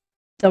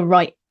 the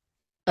right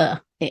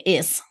it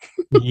is.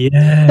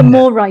 Yeah. The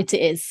more right it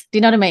is. Do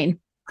you know what I mean?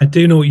 I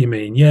do know what you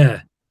mean,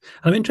 yeah.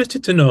 I'm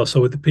interested to know,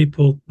 so with the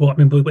people, in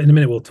a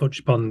minute we'll touch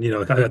upon,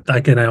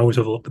 again, I always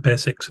overlook the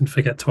basics and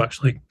forget to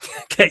actually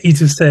get you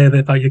to say that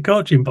about your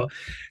coaching, but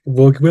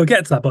we'll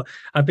get to that. But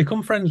I've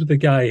become friends with a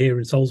guy here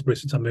in Salisbury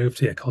since I moved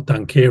here called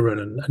Dan Kieran,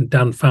 and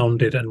Dan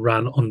founded and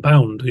ran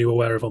Unbound. Are you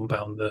aware of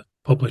Unbound, the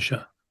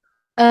publisher?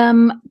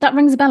 That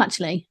rings a bell,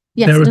 actually.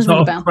 Yes, it does ring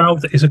a bell.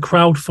 It's a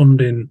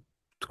crowdfunded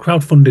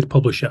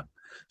publisher.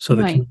 So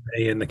the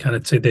committee and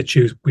they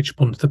choose which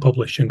ones to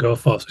publish and go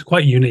for. So it's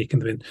quite unique,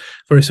 and they've been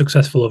very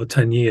successful over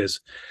 10 years.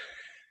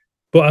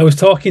 But I was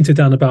talking to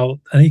Dan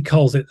about, and he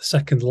calls it the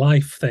second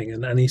life thing.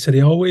 And he said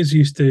he always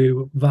used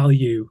to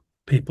value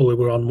people who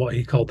were on what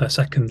he called their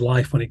second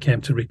life when it came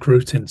to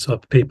recruiting. So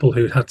people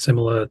who had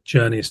similar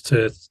journeys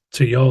to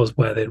yours,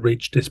 where they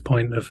reached this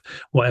point of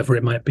whatever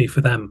it might be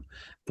for them,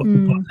 but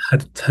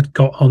had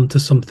got onto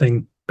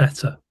something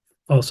better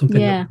or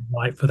something that was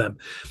right for them.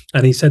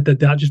 And he said that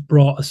just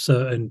brought a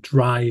certain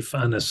drive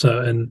and a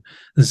certain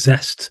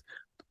zest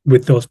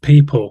with those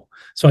people.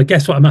 So I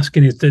guess what I'm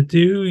asking is,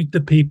 do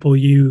the people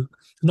you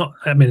not,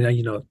 I mean,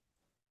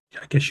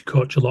 I guess you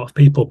coach a lot of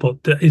people, but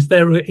is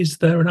there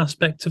an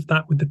aspect of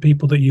that with the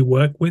people that you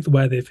work with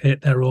where they've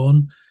hit their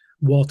own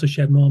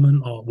watershed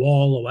moment or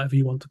wall or whatever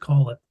you want to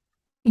call it?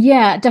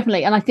 Yeah,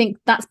 definitely. And I think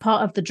that's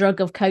part of the drug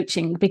of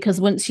coaching,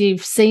 because once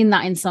you've seen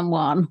that in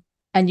someone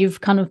and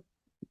you've kind of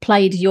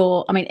played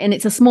and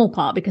it's a small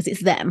part because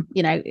it's them,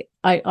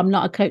 I'm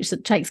not a coach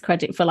that takes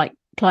credit for like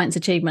clients'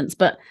 achievements,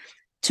 but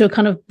to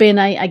kind of been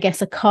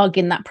a cog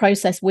in that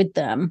process with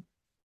them,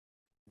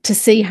 to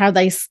see how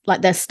they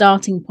like their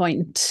starting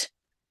point,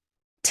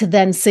 to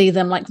then see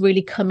them like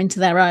really come into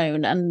their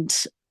own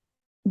and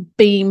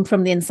beam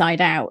from the inside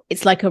out.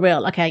 It's like a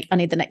real, okay, I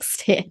need the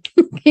next hit.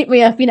 Hit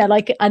me up,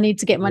 like I need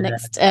to get my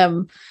next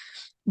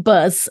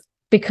buzz,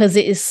 because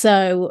it is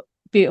so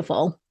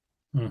beautiful.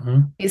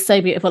 It's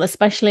so beautiful,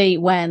 especially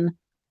when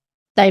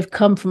they've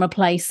come from a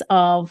place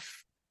of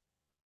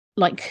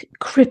like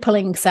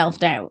crippling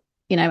self-doubt,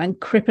 and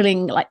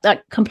crippling, like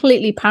that,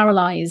 completely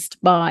paralyzed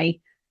by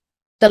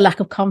the lack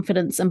of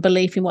confidence and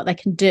belief in what they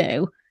can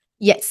do,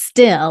 yet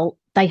still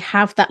they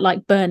have that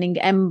like burning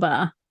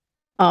ember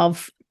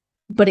of,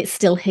 but it's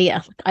still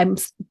here.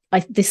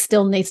 This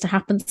still needs to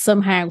happen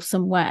somehow,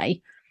 some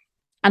way.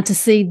 And to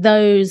see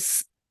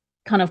those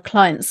kind of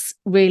clients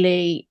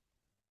really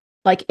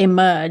like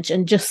emerge,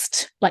 and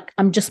just like,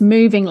 I'm just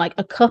moving like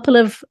a couple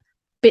of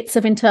bits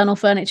of internal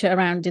furniture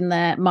around in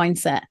their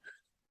mindset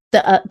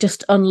that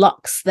just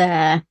unlocks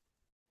their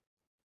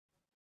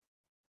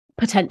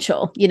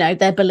potential,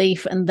 their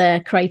belief and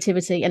their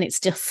creativity. And it's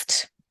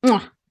just,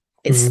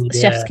 it's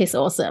chef's kiss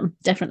awesome,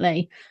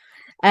 definitely.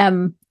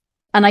 And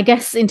I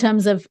guess in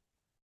terms of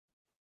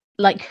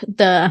like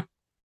the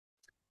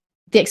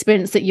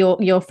experience that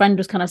your friend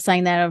was kind of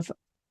saying there, of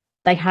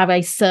they have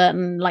a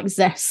certain like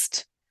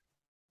zest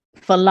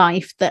for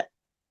life that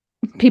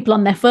people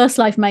on their first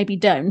life maybe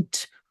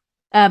don't.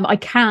 I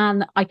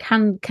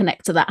can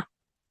connect to that.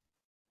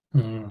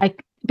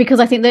 Because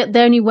I think that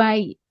the only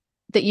way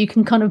that you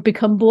can kind of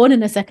become born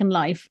in a second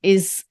life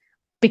is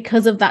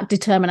because of that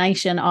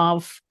determination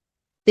of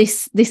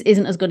this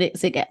isn't as good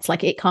as it gets.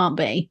 Like, it can't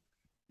be.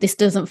 This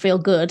doesn't feel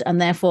good,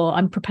 and therefore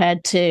I'm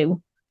prepared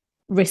to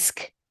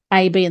risk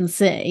A, B, and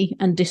C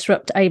and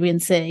disrupt A, B,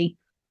 and C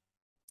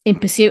in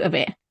pursuit of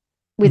it,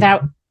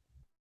 without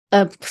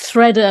a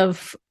thread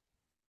of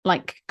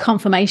like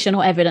confirmation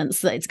or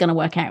evidence that it's going to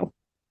work out.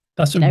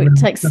 That's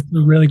that's a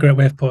really great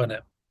way of putting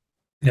it.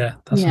 Yeah,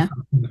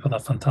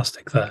 that's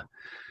fantastic there.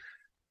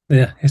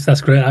 Yeah,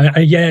 that's great.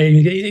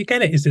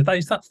 Again, it's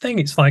that thing.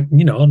 It's like,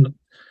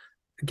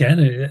 again,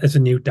 as a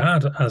new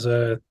dad, as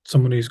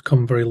someone who's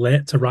come very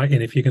late to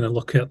writing, if you're going to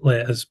look at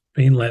late as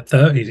being late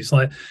 30s, it's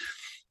like,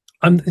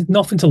 I'm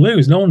nothing to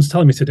lose. No one's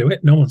telling me to do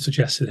it. No one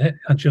suggested it.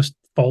 I just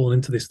fallen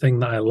into this thing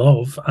that I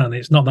love, and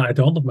it's not that I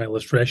don't love my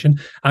illustration.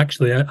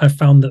 Actually, I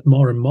found that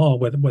more and more,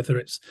 whether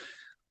it's,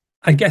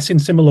 I guess, in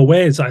similar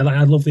ways, I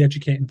love the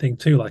educating thing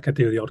too. Like, I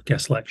do the odd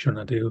guest lecture and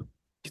I do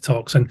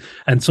talks, and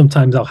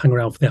sometimes I'll hang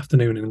around for the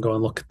afternoon and go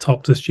and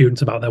talk to the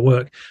students about their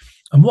work.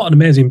 And what an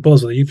amazing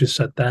buzz that you've just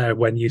said there,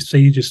 when you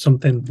see just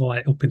something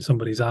light up in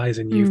somebody's eyes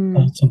and you've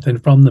pulled something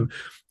from them.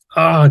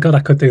 Oh God,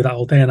 I could do that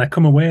all day. And I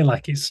come away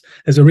like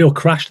there's a real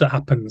crash that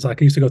happens.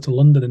 Like, I used to go to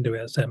London and do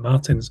it at St.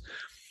 Martin's,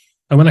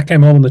 and when I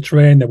came home on the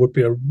train, there would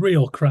be a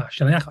real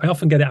crash. And I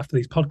often get it after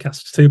these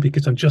podcasts too,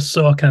 because I'm just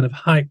so kind of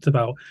hyped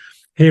about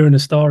hearing a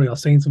story or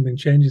seeing something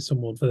changing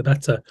someone for the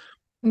better.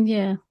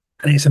 Yeah.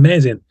 And it's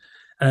amazing.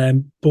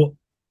 But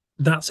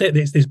that's it.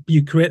 It's this,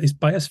 you create this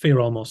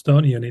biosphere almost,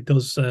 don't you? And it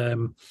does,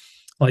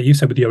 like you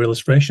said with your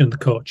illustration, the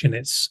coaching,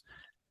 it's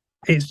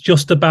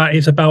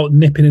about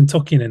nipping and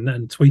tucking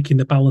and tweaking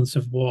the balance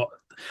of what,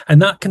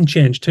 and that can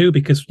change too,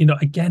 because,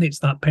 again, it's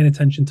that paying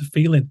attention to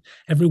feeling.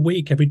 Every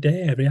week, every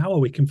day, every hour,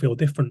 we can feel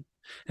different.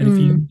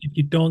 And if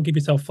you don't give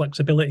yourself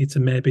flexibility to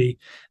maybe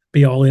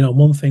be all in on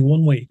one thing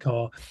one week,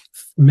 or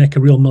make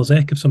a real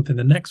mosaic of something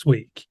the next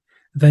week,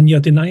 then you're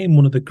denying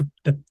one of the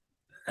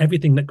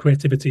everything that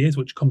creativity is,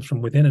 which comes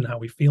from within and how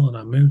we feel and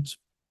our moods.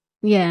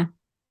 Yeah.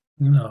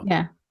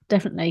 Yeah,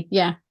 definitely.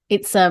 Yeah.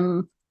 It's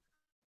a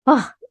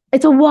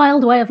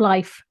wild way of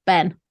life,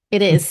 Ben.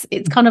 It is.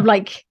 It's kind of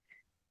like,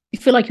 you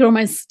feel like you're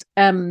almost,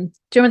 do you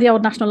remember the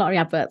old National Lottery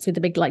adverts with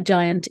the big like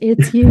giant,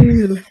 it's you?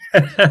 You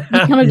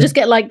kind of just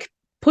get like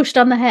pushed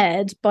on the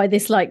head by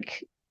this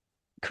like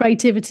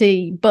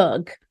creativity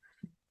bug,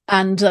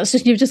 and that's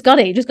just, you've just got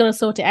it. You just got to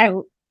sort it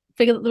out,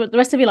 figure the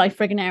rest of your life,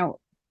 frigging out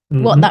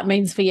what that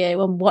means for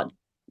you, and what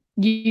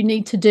you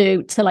need to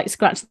do to like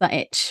scratch that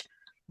itch.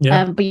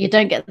 But you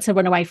don't get to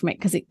run away from it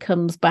because it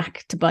comes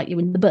back to bite you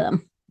in the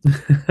bum.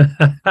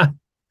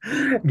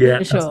 Yeah,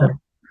 for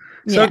sure.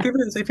 So give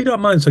us, if you don't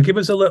mind, give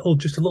us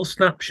just a little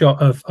snapshot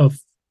of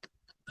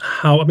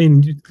how, I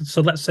mean,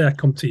 so let's say I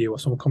come to you or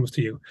someone comes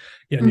to you,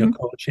 and you're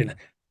coaching.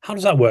 How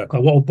does that work?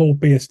 Like, what will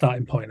be a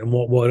starting point, and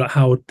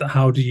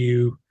how do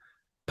you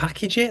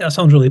package it? That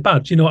sounds really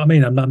bad. Do you know what I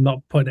mean? I'm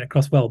not putting it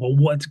across well,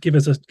 but give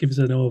us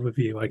an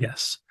overview, I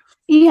guess.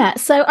 Yeah.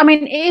 So I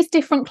mean, it is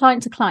different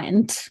client to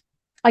client.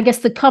 I guess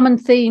the common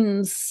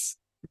themes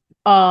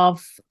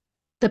of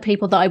the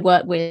people that I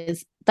work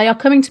with, they are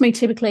coming to me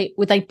typically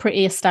with a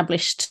pretty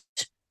established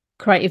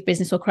creative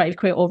business or creative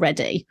career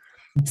already.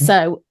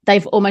 So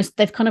they've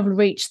kind of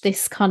reached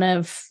this kind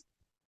of,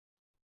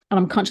 and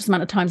I'm conscious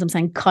amount of times I'm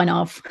saying kind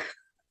of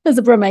as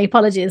a Brummie,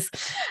 apologies,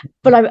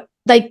 but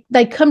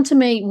they come to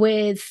me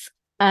with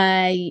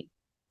an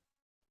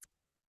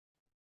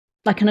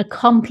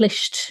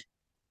accomplished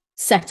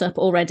setup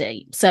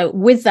already. So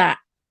with that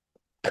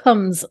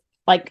comes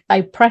like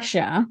a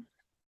pressure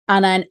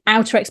and an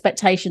outer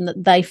expectation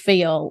that they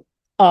feel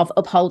of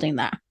upholding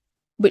that,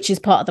 which is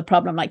part of the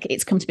problem. Like,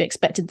 it's come to be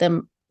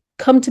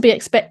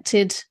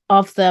expected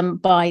of them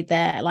by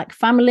their like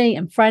family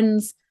and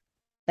friends,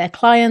 their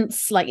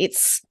clients. Like,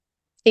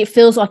 it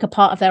feels like a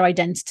part of their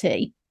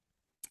identity.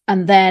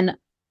 And then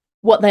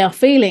what they are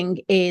feeling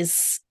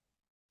is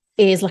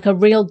like a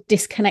real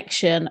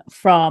disconnection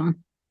from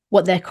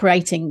what they're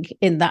creating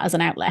in that as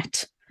an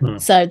outlet.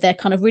 So they're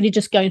kind of really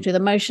just going through the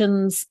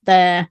motions.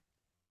 They're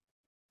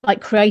like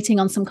creating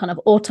on some kind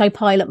of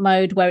autopilot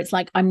mode where it's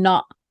like, I'm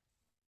not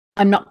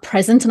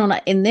present and I'm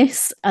not in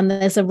this. And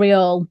there's a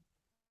real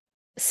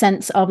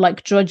sense of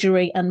like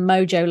drudgery and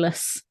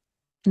mojolessness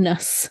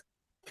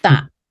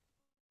that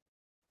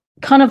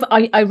kind of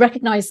I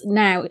recognize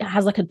now it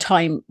has like a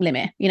time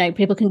limit.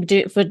 People can do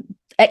it for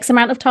X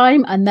amount of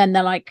time and then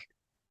they're like,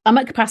 I'm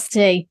at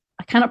capacity.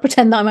 I cannot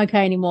pretend that I'm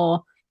okay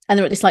anymore. And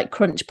they're at this like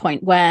crunch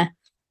point where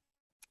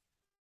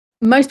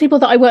most people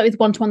that I work with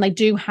one-to-one, they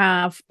do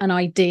have an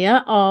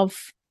idea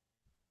of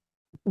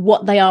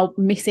what they are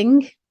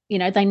missing.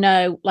 They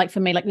know, like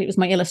for me, like it was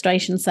my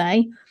illustration,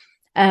 say,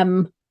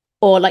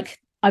 or like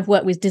I've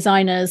worked with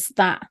designers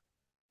that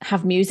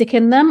have music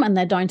in them and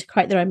they're dying to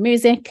create their own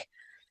music.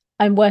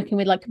 I'm working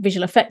with like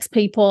visual effects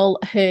people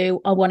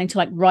who are wanting to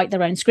like write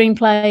their own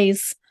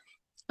screenplays.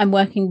 I'm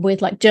working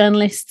with like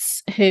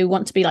journalists who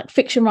want to be like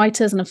fiction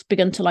writers and have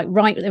begun to like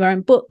write their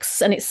own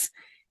books. And it's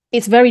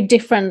very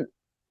different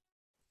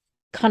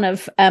kind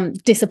of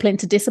discipline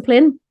to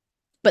discipline,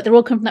 but they're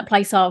all coming from that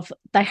place of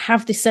they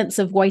have this sense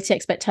of weighty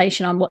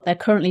expectation on what they're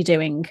currently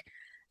doing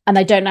and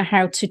they don't know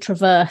how to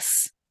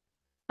traverse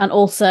and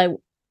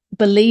also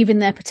believe in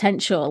their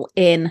potential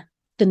in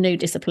the new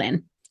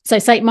discipline. So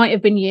say it might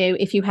have been you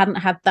if you hadn't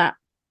had that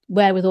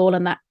wherewithal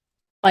and that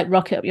like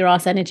rocket up your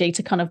arse energy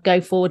to kind of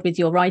go forward with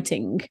your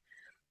writing.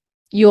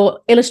 You're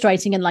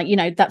illustrating and like,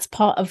 that's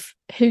part of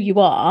who you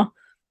are.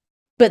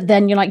 But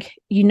then you're like,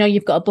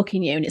 you've got a book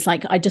in you and it's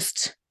like,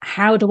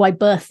 how do I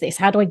birth this?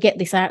 How do I get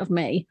this out of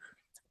me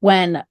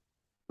when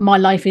my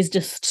life is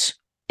just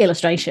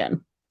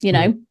illustration,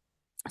 So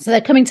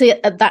they're coming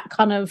to at that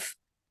kind of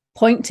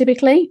point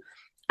typically.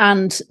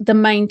 And the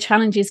main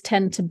challenges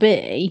tend to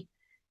be,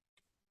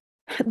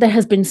 there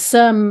has been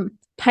some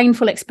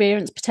painful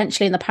experience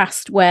potentially in the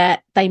past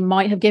where they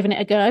might have given it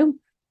a go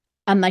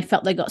and they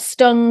felt they got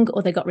stung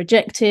or they got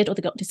rejected or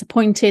they got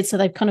disappointed. So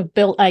they've kind of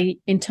built a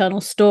internal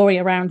story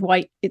around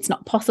why it's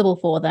not possible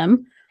for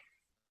them.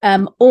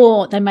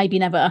 Or they maybe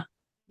never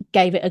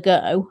gave it a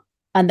go.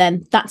 And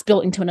then that's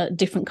built into a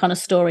different kind of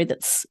story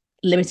that's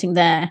limiting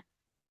their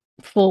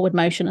forward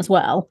motion as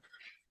well.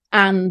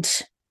 And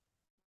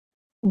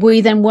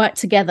we then work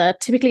together,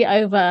 typically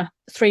over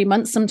 3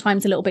 months,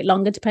 sometimes a little bit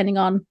longer, depending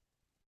on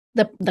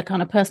the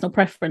kind of personal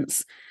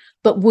preference.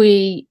 But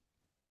we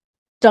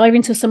dive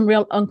into some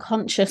real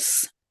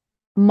unconscious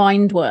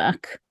mind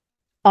work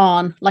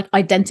on like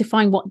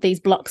identifying what these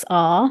blocks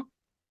are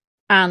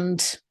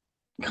and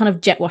kind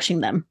of jet washing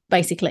them,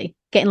 basically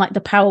getting like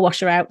the power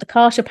washer out, the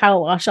Karcher power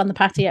wash on the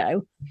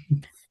patio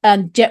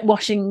and jet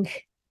washing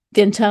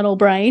the internal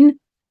brain.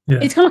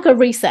 It's kind of like a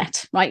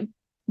reset, right?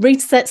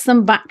 Resets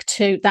them back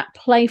to that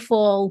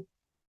playful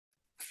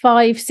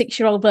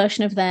 5-6-year-old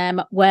version of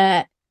them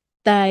where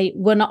they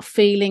were not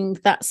feeling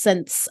that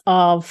sense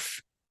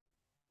of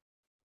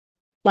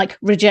like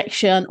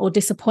rejection or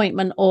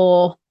disappointment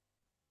or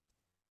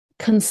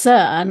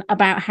concern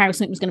about how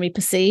something was going to be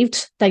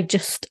perceived. They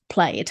just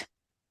played,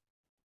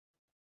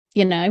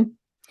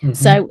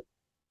 So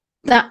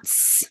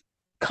that's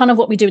kind of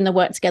what we do in the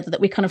work together, that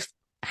we kind of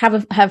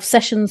have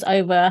sessions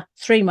over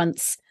 3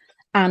 months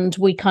and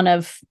we kind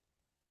of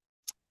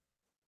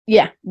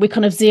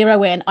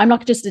zero in. I'm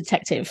not just a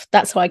detective.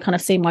 That's how I kind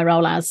of see my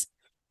role as.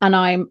 And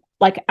I'm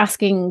like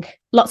asking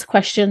lots of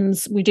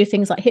questions. We do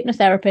things like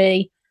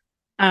hypnotherapy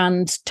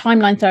and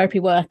timeline therapy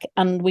work,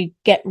 and we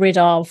get rid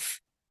of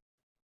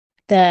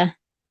the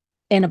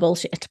inner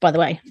bullshit, by the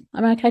way.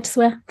 Am I okay to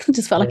swear? I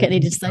just felt like I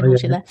needed to say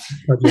bullshit there.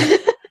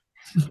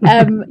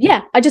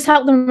 I just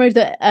help them remove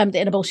the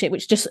inner bullshit,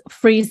 which just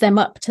frees them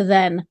up to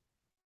then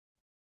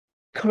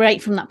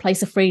create from that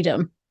place of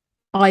freedom,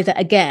 either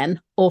again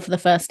or for the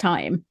first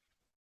time.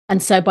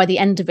 And so by the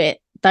end of it,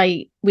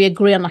 we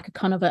agree on like a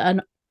kind of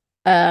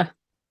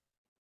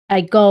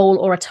a goal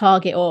or a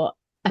target or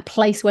a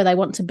place where they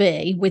want to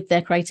be with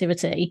their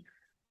creativity.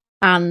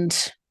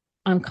 And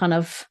I'm kind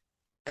of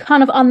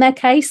on their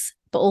case,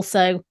 but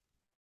also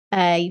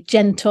a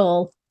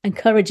gentle,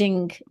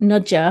 encouraging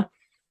nudger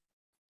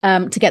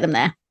to get them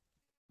there.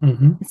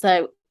 Mm-hmm.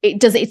 So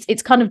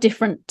it's kind of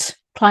different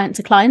client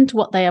to client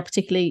what they are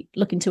particularly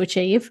looking to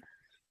achieve.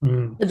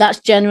 But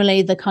that's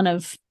generally the kind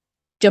of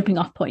jumping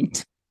off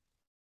point.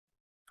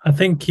 I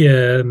think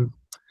the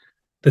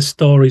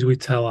stories we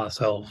tell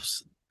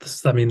ourselves,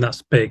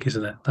 that's big,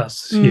 isn't it?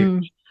 That's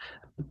huge.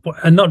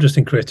 And not just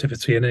in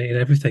creativity, in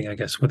everything, I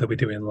guess, whether we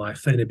do in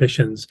life, the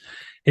inhibitions.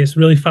 It's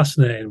really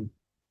fascinating.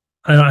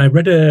 I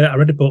read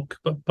a book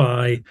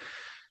by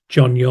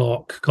John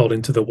York called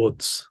Into the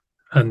Woods,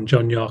 and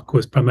John York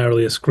was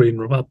primarily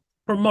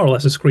more or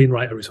less a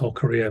screenwriter his whole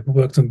career.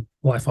 Worked on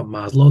Life on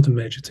Mars, loads of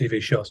major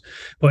TV shows.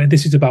 But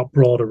this is about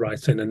broader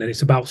writing, and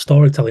it's about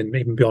storytelling,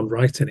 even beyond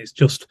writing.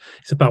 It's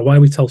about why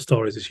we tell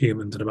stories as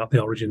humans and about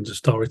the origins of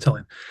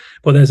storytelling.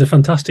 But there's a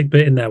fantastic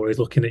bit in there where he's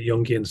looking at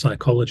Jungian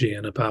psychology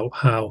and about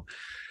how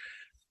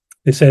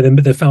they say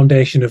the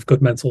foundation of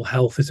good mental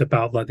health is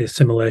about like the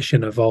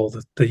assimilation of all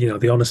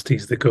the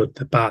honesties, the good,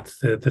 the bad,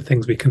 the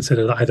things we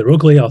consider either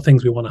ugly or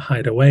things we want to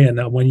hide away. And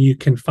that when you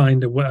can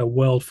find a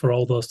world for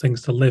all those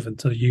things to live and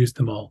to use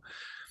them all,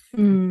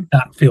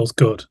 that feels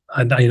good.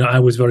 And I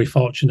was very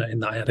fortunate in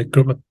that I had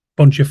a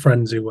bunch of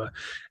friends who were,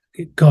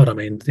 God, I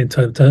mean, in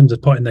terms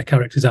of putting their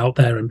characters out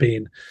there and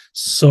being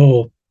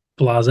so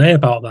blasé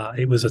about that,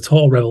 it was a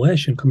total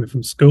revelation coming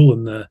from school,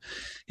 and the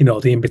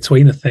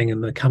in-betweener thing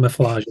and the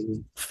camouflage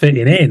and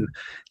fitting in.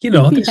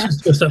 This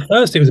was just, at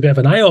first it was a bit of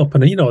an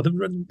eye-opener.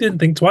 Didn't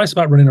think twice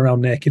about running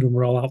around naked when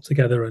we're all out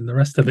together and the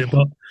rest of it.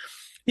 But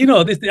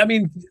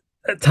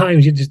at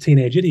times you're just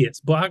teenage idiots.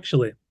 But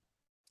actually,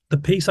 the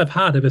peace I've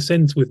had ever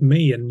since with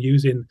me and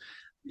using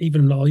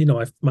even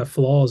though my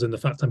flaws and the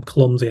fact I'm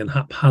clumsy and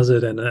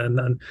haphazard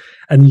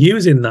and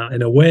using that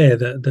in a way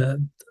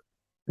that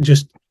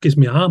just gives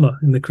me armor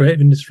in the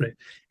creative industry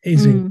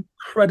is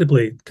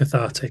incredibly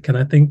cathartic. And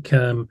I think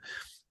the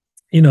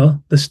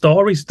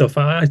story stuff,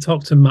 I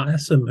talked to Matt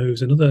Essam,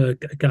 who's another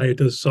guy who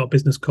does sort of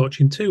business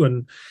coaching too,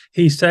 and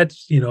he said,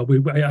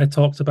 I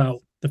talked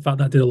about the fact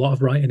that I did a lot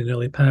of writing in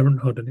early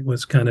parenthood, and it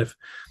was kind of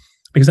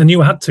because I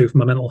knew I had to for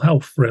my mental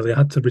health. Really, I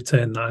had to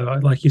retain that.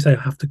 Like you say, I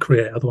have to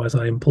create, otherwise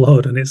I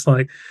implode. And it's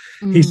like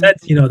he said,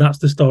 that's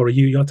the story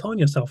you're telling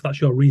yourself.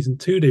 That's your reason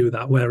to do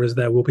that. Whereas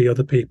there will be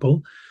other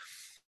people,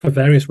 for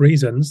various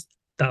reasons,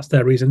 that's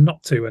their reason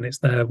not to, and it's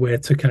their way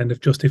to kind of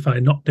justify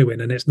not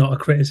doing. And it's not a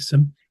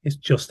criticism; it's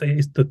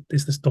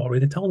the story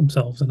they tell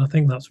themselves. And I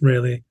think that's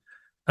really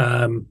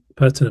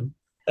pertinent.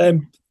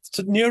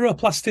 So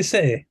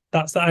neuroplasticity.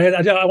 That's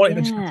I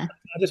wanted.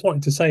 I just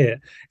wanted to say it.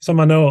 It's on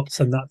my notes,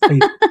 and that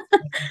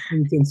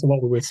feeds into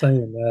what we were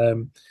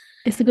saying.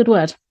 It's a good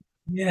word.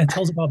 Yeah,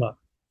 tell us about that.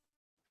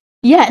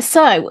 Yeah.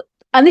 So,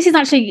 and this is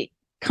actually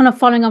kind of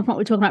following on from what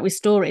we're talking about with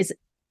stories.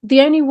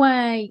 The only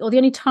way, or the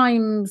only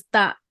times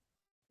that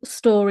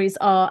stories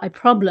are a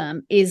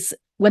problem is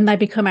when they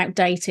become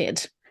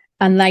outdated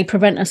and they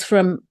prevent us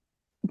from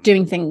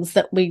doing things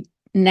that we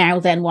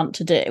now then want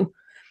to do.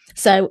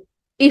 So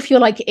if you're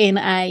like in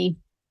a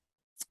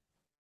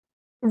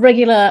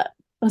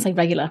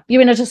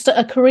you're in just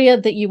a career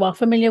that you are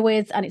familiar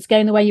with and it's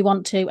going the way you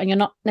want to, and you're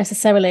not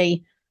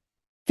necessarily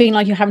feeling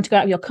like you're having to go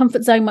out of your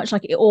comfort zone much,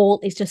 like it all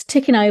is just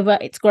ticking over,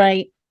 it's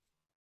great.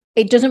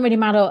 It doesn't really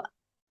matter.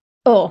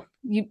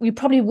 You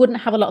probably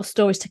wouldn't have a lot of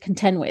stories to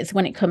contend with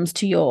when it comes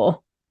to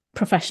your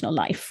professional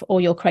life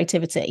or your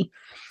creativity.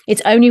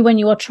 It's only when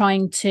you are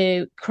trying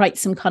to create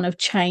some kind of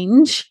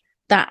change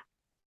that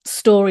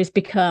stories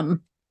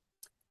become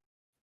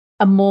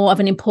a more of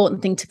an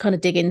important thing to kind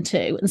of dig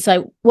into. And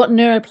so what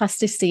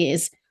neuroplasticity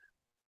is,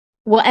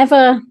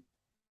 whatever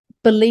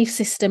belief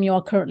system you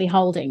are currently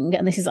holding,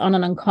 and this is on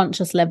an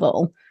unconscious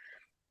level,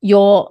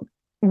 your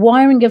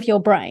wiring of your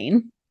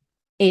brain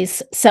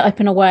is set up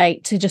in a way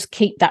to just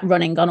keep that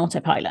running on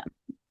autopilot,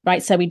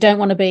 right? So we don't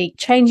want to be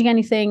changing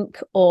anything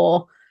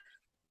or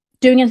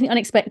doing anything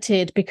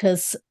unexpected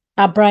because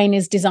our brain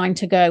is designed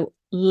to go,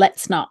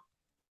 let's not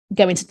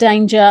go into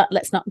danger,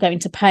 let's not go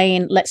into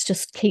pain, let's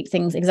just keep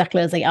things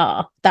exactly as they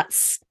are.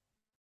 That's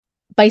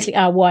basically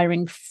our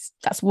wiring.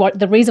 That's what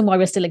the reason why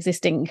we're still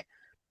existing,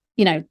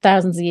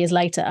 thousands of years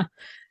later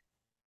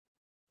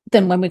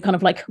than when we kind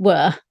of like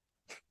were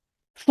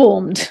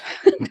formed.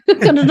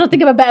 I'm not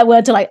think of a better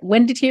word to like,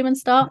 when did humans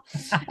start?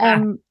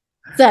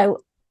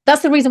 So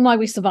that's the reason why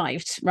we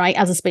survived, right,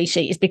 as a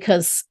species,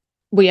 because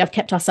we have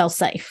kept ourselves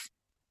safe.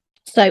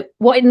 So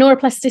what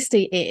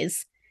neuroplasticity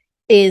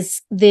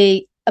is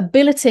the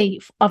ability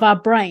of our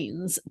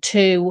brains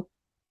to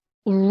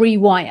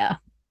rewire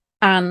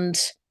and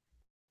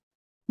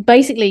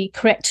basically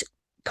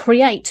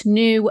create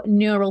new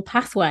neural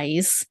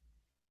pathways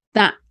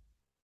that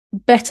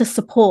better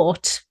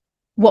support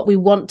what we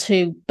want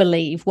to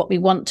believe, what we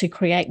want to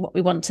create, what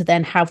we want to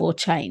then have or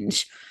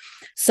change.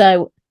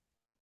 So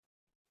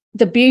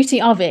the beauty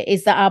of it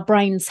is that our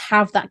brains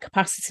have that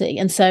capacity.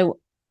 And so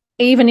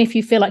even if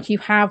you feel like you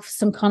have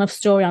some kind of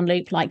story on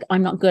loop, like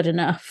I'm not good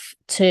enough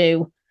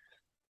to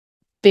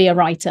be a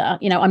writer,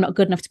 you know, I'm not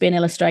good enough to be an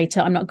illustrator,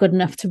 I'm not good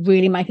enough to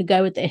really make a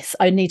go at this,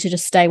 I need to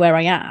just stay where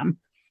I am.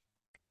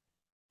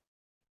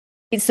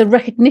 It's the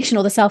recognition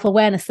or the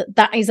self-awareness that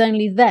that is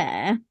only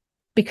there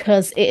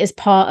because it is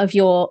part of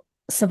your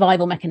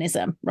survival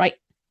mechanism, right?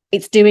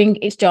 It's doing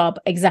its job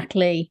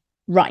exactly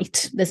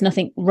right. There's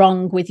nothing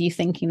wrong with you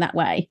thinking that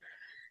way.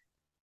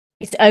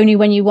 It's only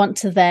when you want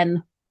to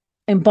then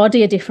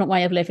embody a different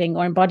way of living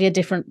or embody a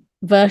different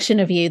version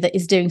of you that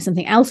is doing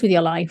something else with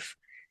your life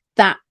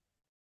that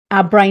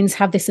our brains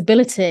have this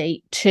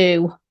ability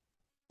to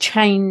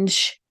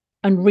change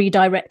and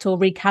redirect or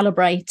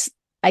recalibrate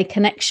a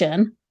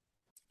connection,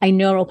 a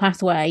neural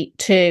pathway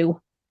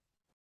to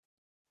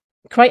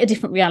create a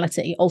different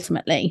reality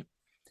ultimately.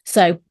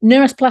 So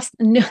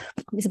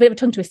it's a bit of a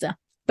tongue twister,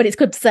 but it's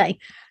good to say.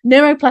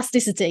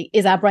 Neuroplasticity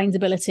is our brain's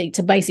ability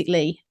to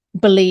basically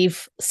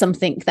believe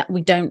something that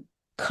we don't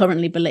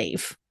currently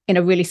believe in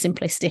a really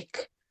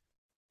simplistic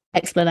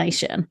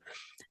explanation.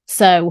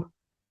 So,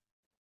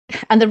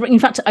 and in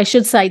fact, I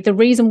should say the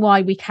reason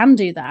why we can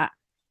do that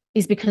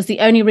is because the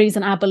only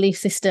reason our belief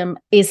system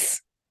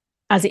is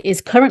as it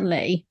is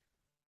currently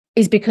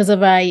is because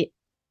of a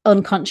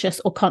unconscious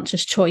or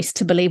conscious choice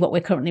to believe what we're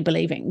currently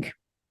believing.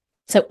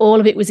 So all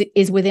of it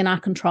is within our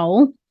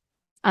control,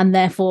 and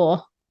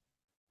therefore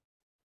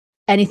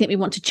anything we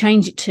want to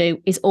change it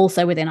to is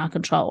also within our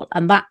control.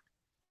 And that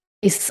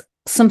is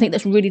something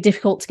that's really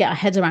difficult to get our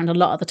heads around a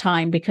lot of the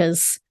time,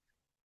 because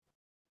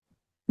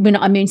we're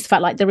not immune to the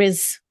fact like there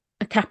is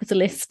a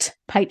capitalist,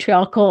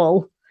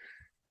 patriarchal,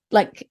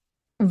 like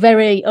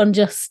very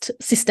unjust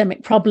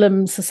systemic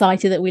problem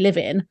society that we live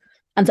in.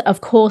 And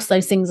of course,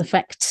 those things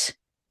affect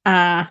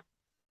our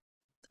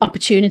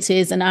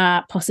opportunities and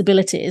our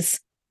possibilities.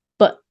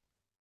 But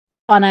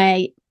on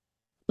a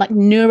like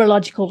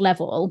neurological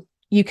level,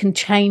 you can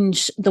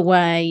change the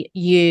way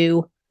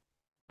you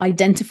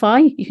identify.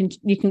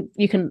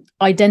 You can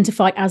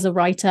identify as a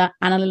writer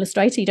and an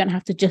illustrator. You don't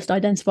have to just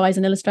identify as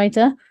an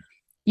illustrator.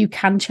 You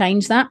can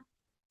change that,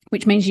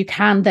 which means you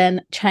can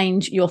then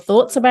change your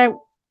thoughts about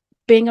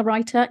being a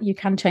writer. You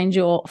can change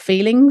your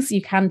feelings.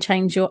 You can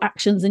change your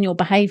actions and your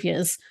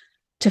behaviors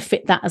to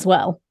fit that as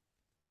well.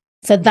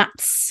 So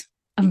that's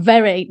a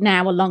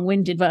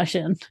long-winded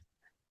version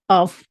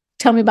of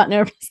tell me about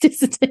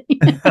neuroplasticity.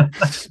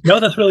 No,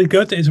 that's really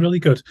good. It's really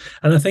good.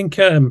 And I think,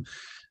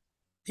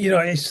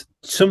 it's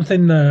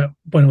something that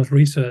when I was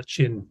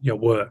researching your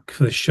work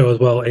for this show as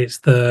well,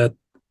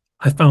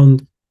 I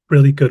found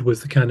really good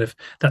was the kind of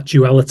that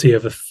duality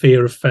of a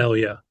fear of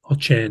failure or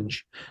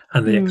change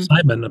and the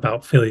excitement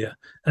about failure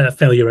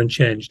and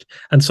change.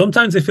 And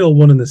sometimes they feel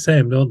one and the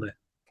same, don't they?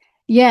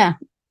 Yeah.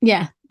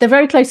 They're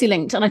very closely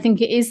linked. And I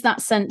think it is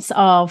that sense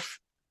of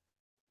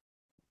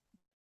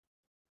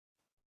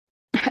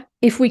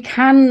if we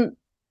can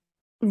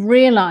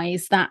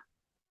realize that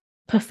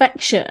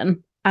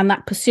perfection and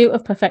that pursuit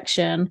of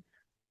perfection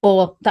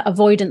or that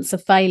avoidance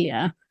of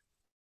failure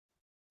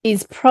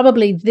is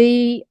probably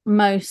the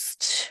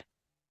most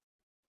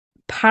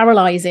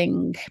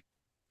paralyzing,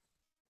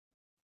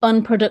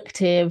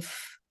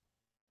 unproductive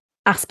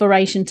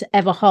aspiration to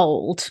ever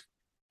hold.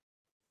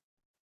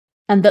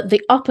 And that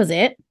the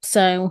opposite,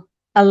 so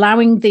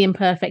allowing the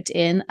imperfect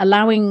in,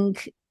 allowing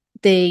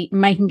the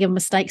making of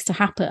mistakes to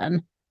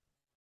happen,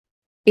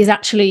 is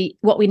actually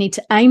what we need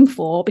to aim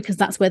for, because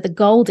that's where the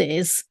gold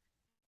is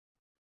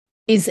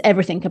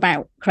everything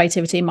about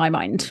creativity in my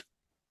mind.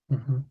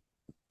 Mm-hmm.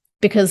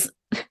 Because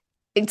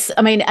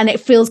and it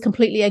feels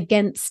completely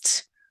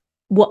against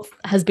what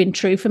has been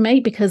true for me,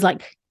 because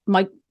like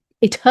my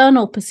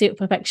eternal pursuit of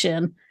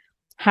perfection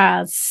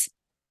has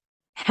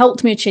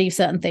helped me achieve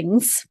certain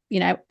things,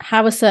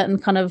 have a certain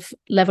kind of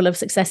level of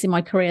success in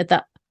my career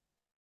that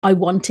I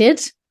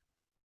wanted,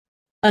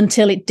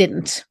 until it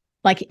didn't.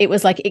 Like it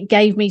was like it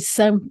gave me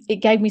something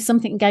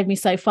and gave me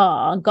so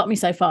far and got me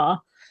so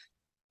far,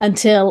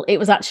 until it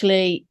was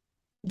actually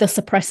the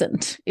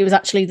suppressant. It was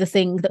actually the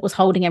thing that was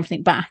holding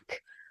everything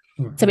back.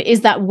 Mm-hmm. So it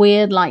is that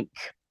weird, like,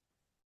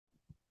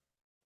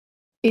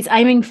 it's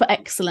aiming for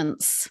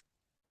excellence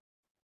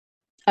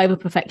over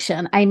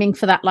perfection, aiming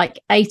for that like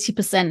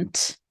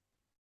 80%.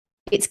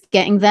 It's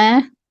getting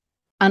there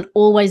and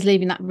always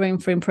leaving that room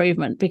for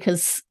improvement,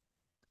 because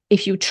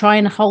if you try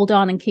and hold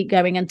on and keep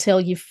going until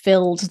you've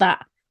filled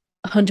that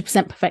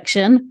 100%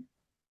 perfection,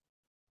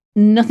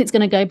 nothing's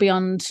going to go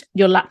beyond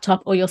your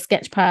laptop or your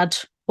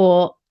sketchpad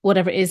or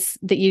whatever it is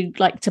that you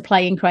like to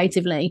play in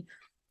creatively.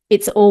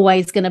 It's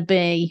always going to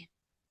be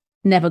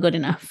never good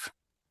enough.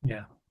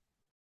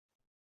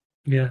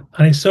 Yeah,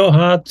 and it's so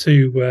hard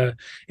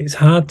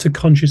to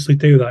consciously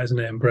do that, isn't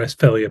it? Embrace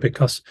failure,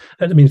 because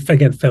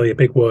again, failure,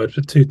 big word,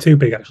 but too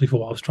big actually for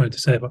what I was trying to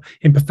say. But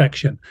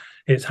imperfection,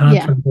 it's hard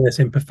to embrace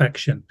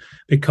imperfection,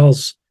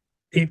 because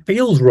it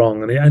feels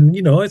wrong, and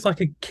you know, it's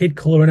like a kid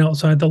colouring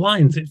outside the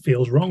lines. It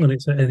feels wrong, and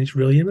it's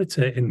really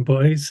irritating,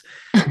 but it's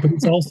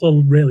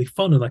also really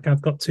fun. And like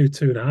I've got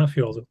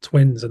 2.5-year-olds,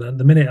 twins, and at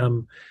the minute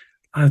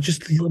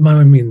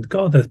I mean,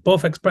 God, they're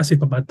both expressive,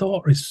 but my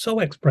daughter is so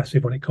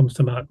expressive when it comes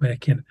to mark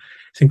making.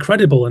 It's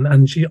incredible.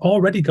 And she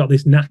already got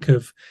this knack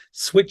of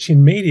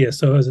switching media.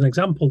 So as an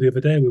example, the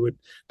other day, we were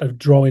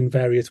drawing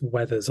various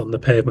weathers on the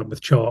pavement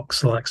with chalk,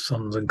 so like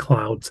suns and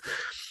clouds.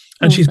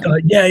 And she's got,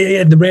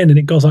 in the rain, and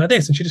it goes like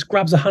this. And she just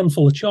grabs a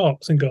handful of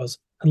chalks and goes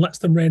and lets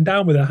them rain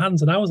down with her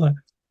hands. And I was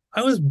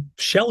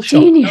shell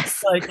shocked.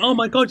 Genius. Like, oh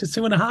my God, you're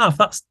 2.5.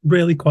 That's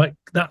really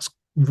that's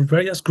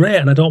great.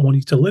 And I don't want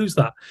you to lose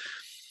that.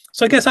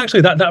 So I guess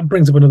actually that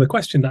brings up another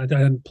question that I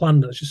hadn't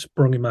planned, that's just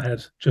sprung in my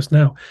head just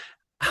now.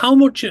 How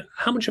much of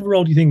a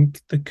role do you think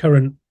the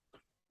current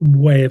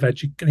way of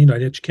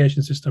the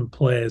education system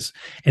plays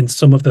in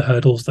some of the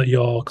hurdles that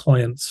your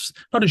clients,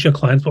 not just your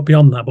clients, but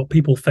beyond that, but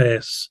people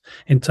face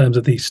in terms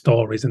of these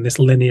stories and this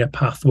linear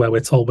path where we're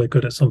told we're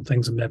good at some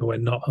things and maybe we're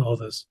not at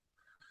others?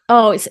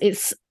 Oh,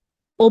 it's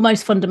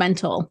almost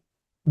fundamental.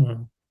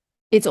 Mm.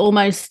 It's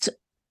almost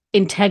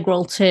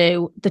integral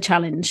to the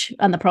challenge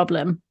and the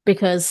problem,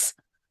 because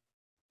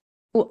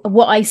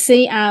what I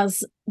see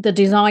as the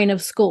design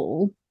of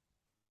school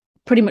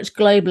pretty much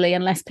globally,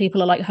 unless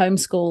people are like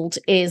homeschooled,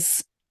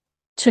 is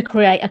to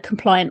create a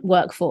compliant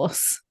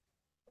workforce,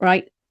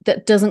 right?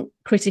 That doesn't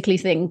critically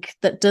think,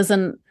 that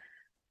doesn't,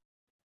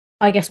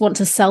 I guess, want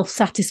to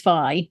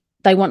self-satisfy.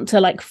 They want to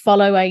like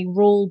follow a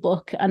rule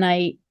book and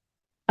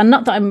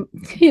not that I'm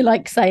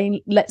like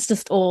saying, let's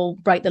just all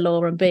break the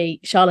law and be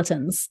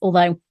charlatans,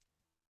 although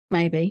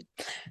maybe.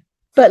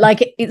 But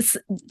like, it's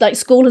like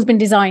school has been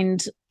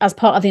designed as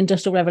part of the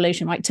Industrial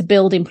Revolution, right, to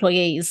build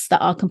employees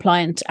that are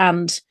compliant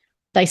and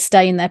they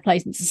stay in their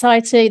place in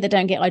society. They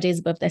don't get ideas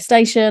above their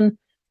station.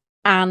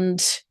 And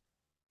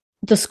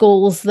the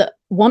schools that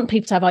want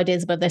people to have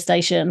ideas above their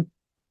station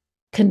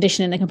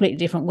condition in a completely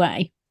different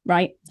way,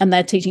 right? And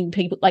they're teaching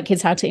people, like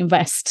kids, how to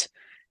invest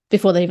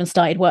before they even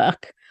started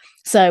work.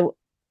 So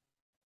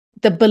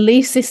the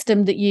belief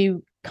system that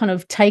you kind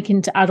of take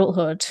into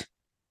adulthood,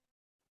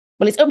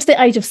 well, it's up to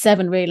the age of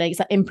 7, really. It's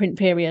that imprint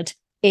period,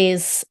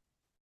 is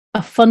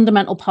a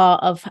fundamental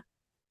part of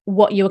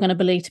what you're going to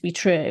believe to be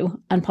true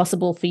and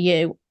possible for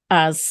you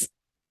as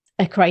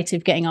a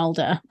creative getting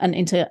older and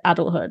into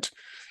adulthood.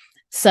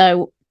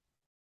 So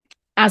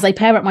as a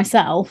parent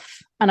myself,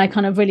 and I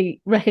kind of really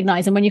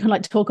recognize, and when you can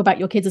like to talk about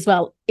your kids as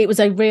well, it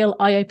was a real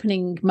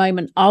eye-opening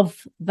moment of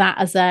that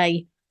as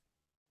a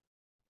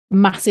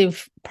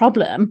massive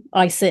problem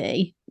I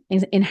see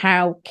in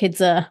how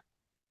kids are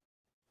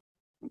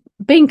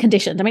being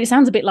conditioned. I mean, it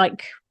sounds a bit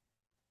like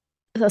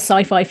a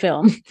sci-fi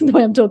film, the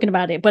way I'm talking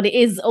about it, but it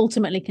is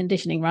ultimately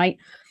conditioning, right?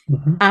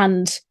 Mm-hmm.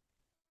 And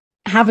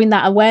having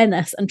that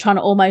awareness and trying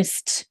to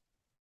almost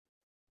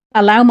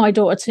allow my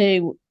daughter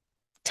to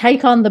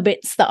take on the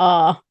bits that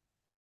are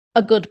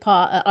a good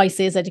part I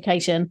see as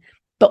education,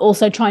 but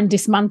also try and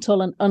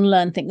dismantle and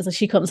unlearn things as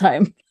she comes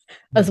home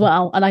as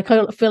well. And I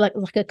kind of feel like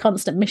a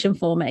constant mission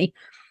for me.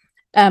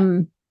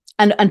 And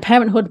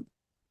parenthood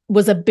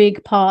was a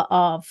big part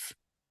of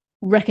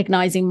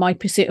recognizing my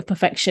pursuit of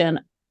perfection.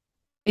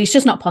 It's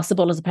just not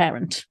possible as a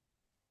parent,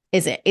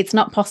 is it? It's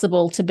not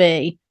possible to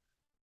be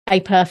a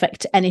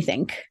perfect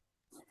anything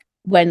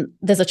when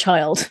there's a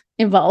child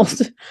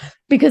involved,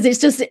 because it's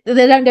just,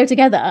 they don't go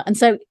together. And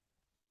so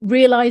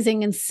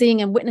realizing and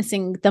seeing and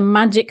witnessing the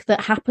magic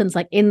that happens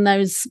like in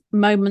those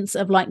moments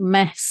of like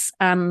mess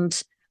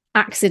and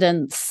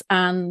accidents,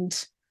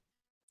 and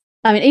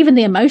I mean, even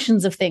the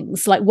emotions of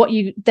things, like what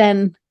you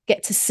then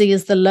get to see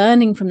as the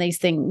learning from these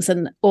things,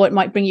 or it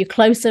might bring you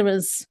closer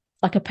as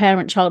like a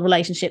parent-child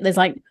relationship. There's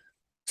like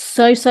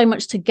so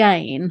much to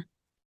gain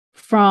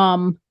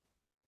from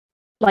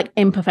like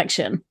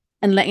imperfection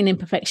and letting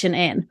imperfection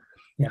in.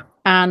 Yeah.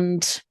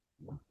 And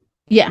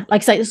yeah,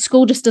 like I say,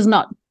 school just does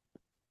not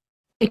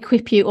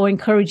equip you or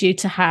encourage you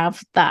to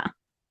have that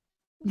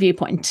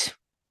viewpoint.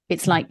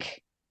 It's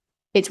like,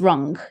 it's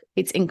wrong,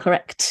 it's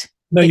incorrect,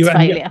 it's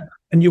failure.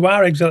 And you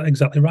are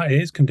exactly right.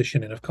 It is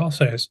conditioning, of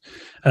course it is.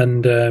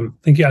 And I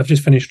think I've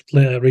just finished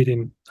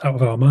reading Out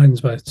of Our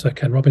Minds by Sir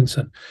Ken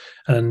Robinson.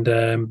 And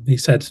he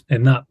said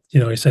in that,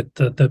 he said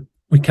that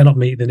we cannot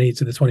meet the needs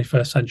of the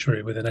 21st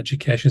century with an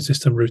education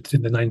system rooted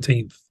in the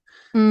 19th.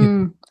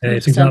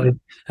 It's exactly,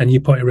 and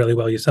you put it really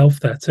well yourself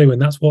there too, and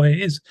that's what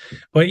it is.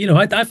 But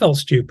I felt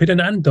stupid,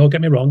 and don't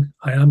get me wrong,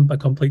 I am a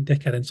complete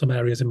dickhead in some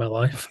areas in my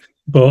life.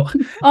 But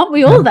aren't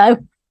we all though?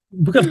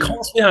 Of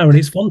course we are, and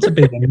it's fun to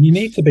be, and you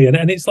need to be,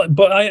 and it's like,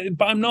 but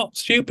I'm not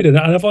stupid, and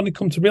I've only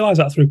come to realize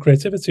that through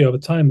creativity over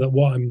time, that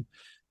what I'm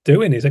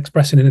doing is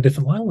expressing in a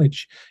different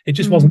language. It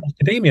just wasn't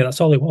academia.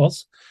 That's all it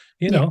was,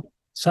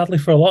 sadly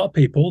for a lot of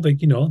people, they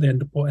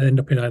end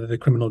up in either the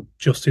criminal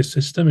justice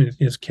system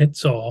as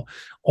kids, or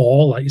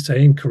like you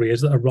say, in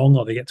careers that are wrong,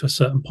 or they get to a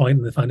certain point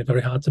and they find it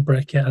very hard to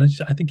break it. And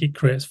I think it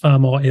creates far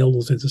more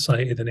ills in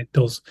society than it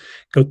does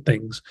good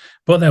things.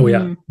 But there we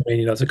are. I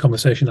mean, it's a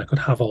conversation I could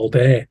have all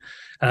day.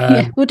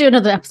 Yeah, we'll do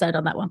another episode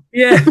on that one.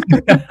 Yeah.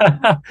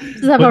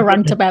 Just have a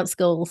rant about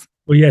schools.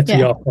 Well, yeah, to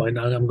your point,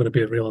 I'm going to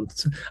be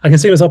I can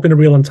see myself being a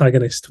real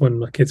antagonist when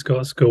my kids go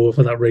to school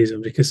for that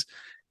reason,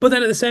 but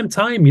then at the same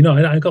time,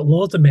 I got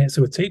loads of mates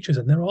who are teachers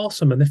and they're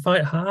awesome and they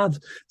fight hard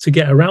to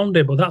get around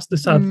it. But that's the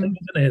sad thing,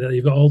 isn't it? That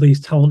you've got all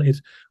these talented,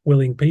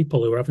 willing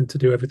people who are having to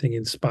do everything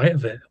in spite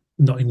of it,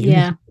 not in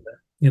unity with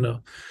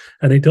it,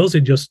 And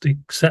it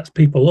sets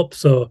people up.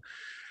 So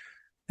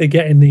they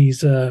get in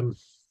these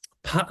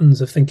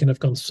patterns of thinking I've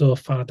gone so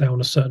far down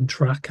a certain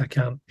track, I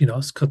can't,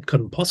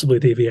 couldn't possibly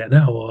deviate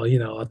now, or,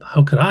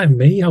 how could I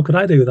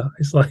do that?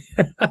 It's like,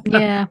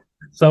 yeah.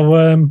 So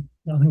I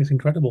think it's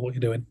incredible what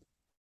you're doing.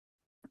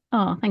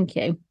 Oh, thank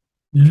you.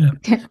 Yeah.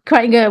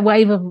 Creating a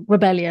wave of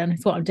rebellion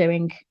is what I'm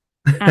doing.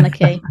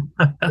 Anarchy.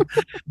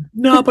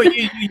 No, but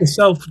you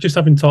yourself, just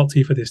having talked to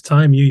you for this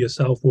time, you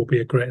yourself will be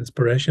a great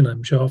inspiration,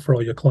 I'm sure, for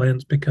all your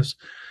clients, because,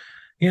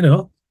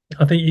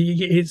 I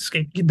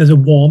think there's a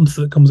warmth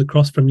that comes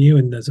across from you,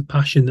 and there's a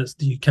passion that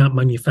you can't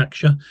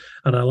manufacture.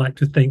 And I like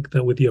to think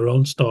that with your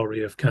own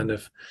story of kind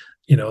of,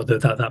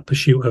 that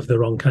pursuit of the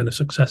wrong kind of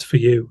success for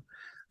you,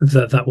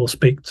 that will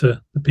speak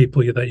to the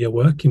people that you're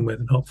working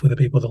with, and hopefully the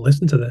people that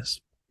listen to this.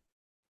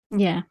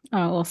 Yeah.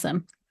 Oh,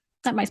 awesome.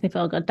 That makes me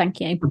feel good. Thank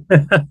you.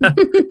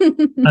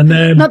 And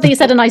then, not that you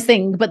said a nice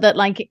thing, but that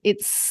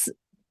it's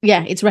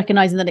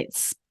recognizing that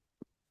it's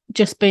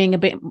just being a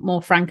bit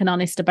more frank and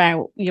honest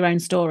about your own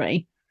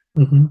story.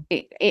 Mm-hmm.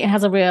 It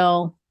has a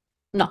real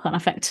knock-on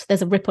effect.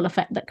 There's a ripple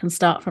effect that can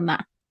start from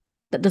that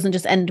doesn't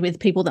just end with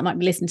people that might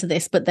be listening to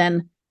this, but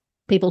then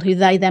people who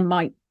they then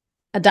might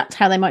adapt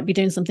how they might be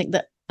doing something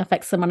that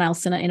affects someone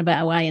else in a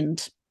better way.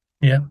 And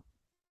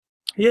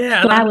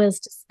flowers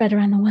to spread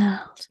around the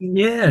world.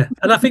 Yeah.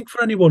 And I think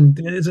for anyone,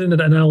 there's an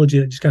analogy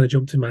that just kind of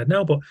jumped in my head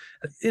now, but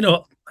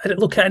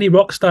look at any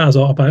rock star's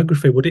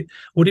autobiography. Would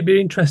it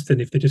be interesting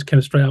if they just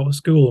came straight out of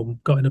school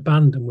and got in a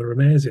band and were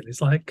amazing?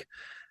 It's like,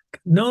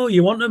 no,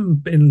 you want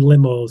them in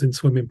limos, in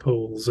swimming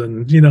pools,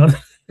 and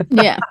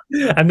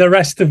and the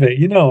rest of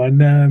it,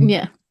 and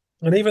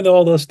and even though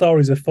all those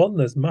stories are fun,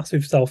 there's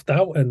massive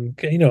self-doubt, and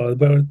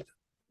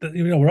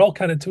we're all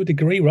kind of, to a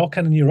degree, we're all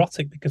kind of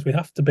neurotic because we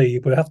have to be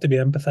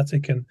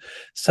empathetic and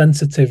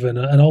sensitive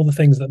and all the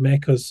things that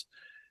make us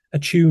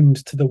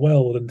attuned to the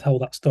world and tell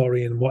that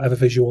story in whatever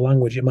visual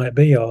language it might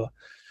be, or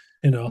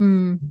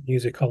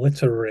music or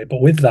literary.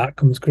 But with that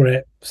comes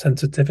great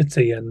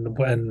sensitivity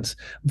and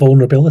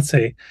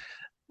vulnerability.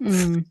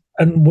 And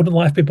wouldn't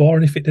life be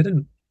boring if it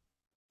didn't?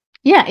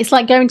 Yeah, it's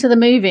like going to the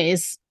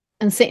movies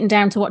and sitting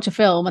down to watch a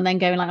film and then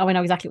going like, oh, I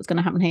know exactly what's going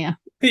to happen here.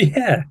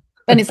 Yeah.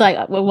 And it's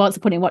like, well, what's the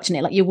point in watching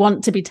it? Like, you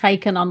want to be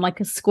taken on like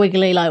a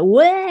squiggly, like,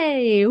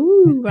 way,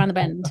 ooh, around the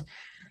bend,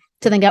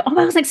 to then go, oh,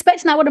 I was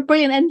expecting that. What a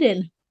brilliant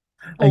ending.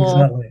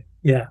 Exactly.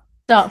 Yeah.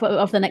 Start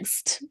of the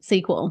next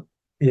sequel.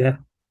 Yeah.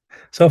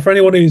 So for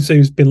anyone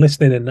who's been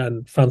listening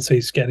and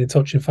fancies getting in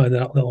touch and finding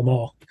out a little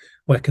more,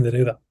 where can they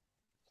do that?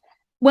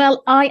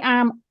 Well, I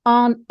am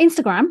on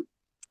Instagram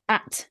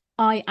at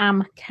I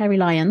am Kerry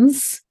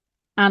Lyons,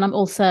 and I'm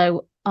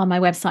also on my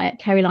website at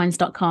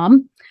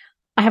kerrylyons.com.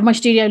 I have my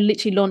studio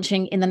literally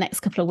launching in the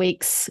next couple of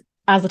weeks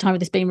as the time of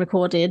this being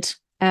recorded.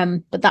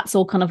 But that's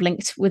all kind of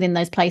linked within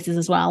those places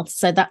as well.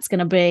 So that's going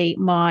to be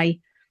my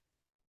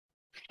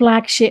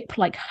flagship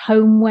like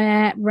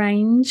homeware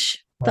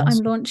range that I'm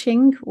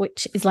launching,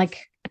 which is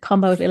like a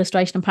combo of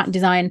illustration and pattern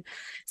design.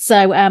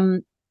 So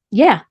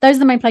those are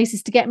the main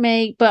places to get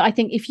me. But I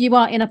think if you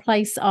are in a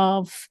place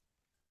of,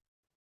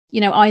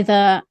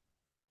 either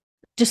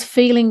just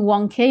feeling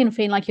wonky and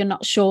feeling like you're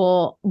not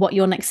sure what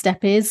your next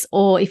step is,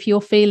 or if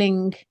you're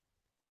feeling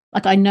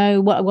like, I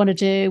know what I want to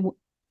do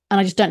and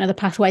I just don't know the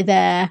pathway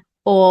there,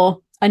 or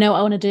I know what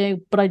I want to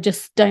do, but I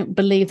just don't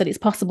believe that it's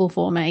possible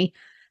for me.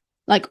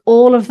 Like,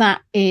 all of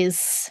that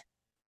is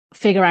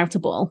figure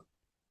outable,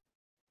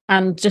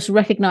 and just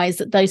recognize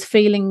that those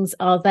feelings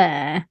are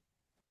there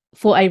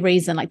for a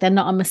reason. Like, they're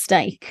not a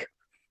mistake.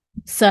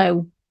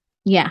 So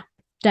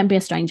don't be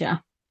a stranger.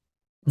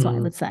 That's what I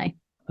would say.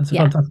 That's a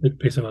fantastic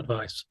piece of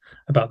advice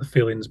about the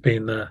feelings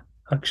being there,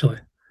 actually,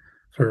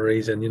 for a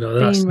reason.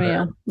 That's being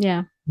real.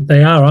 Yeah,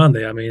 they are, aren't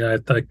they? I mean,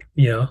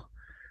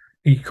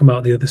 you come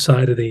out the other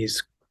side of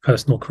these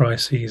personal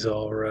crises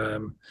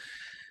or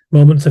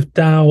moments of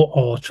doubt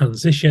or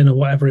transition or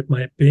whatever it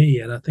might be,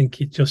 and I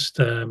think it just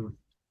you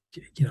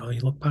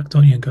look back,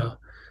 don't you, and go,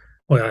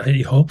 well,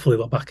 you hopefully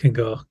look back and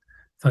go,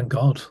 thank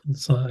God.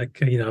 It's like,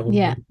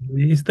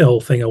 it's the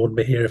whole thing. I wouldn't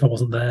be here if I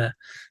wasn't there.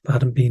 If I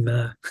hadn't been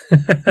there.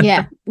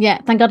 yeah.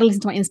 Thank God I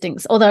listened to my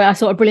instincts. Although I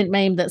saw a brilliant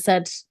meme that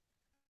said,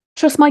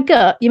 trust my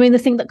gut. You mean the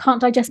thing that can't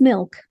digest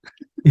milk?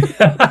 And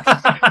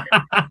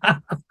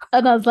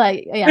I was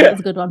like, yeah,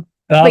 that's a good one.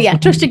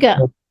 Trust your gut.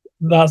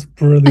 That's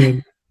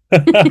brilliant.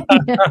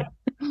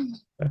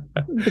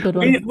 The good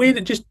one. We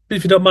just,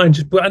 if you don't mind,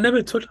 just, but I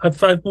never touched.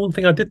 One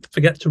thing I did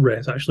forget to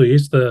raise actually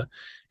is the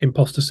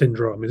imposter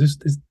syndrome. Is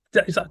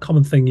that a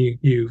common thing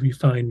you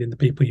find in the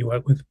people you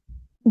work with?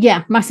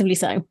 Yeah, massively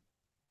so.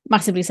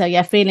 Massively so.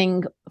 Yeah,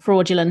 feeling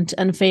fraudulent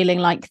and feeling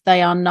like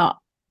they are not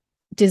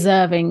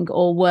deserving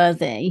or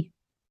worthy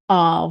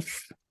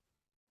of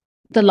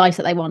the life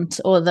that they want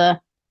or the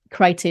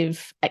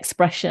creative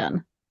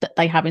expression that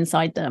they have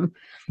inside them.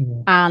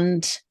 Mm.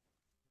 And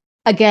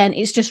again,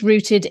 it's just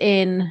rooted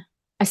in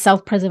a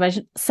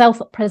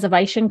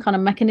self-preservation kind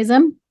of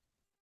mechanism.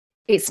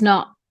 It's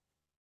not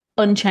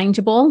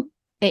unchangeable.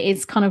 It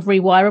is kind of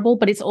rewirable,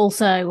 but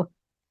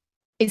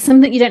it's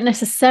something you don't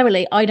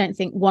necessarily, I don't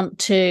think, want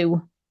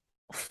to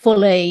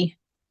fully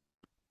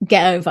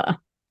get over.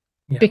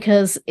 Yeah.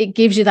 Because it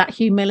gives you that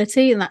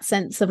humility and that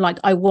sense of like,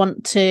 I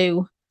want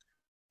to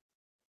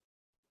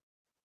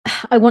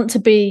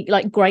be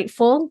like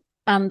grateful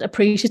and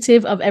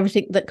appreciative of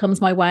everything that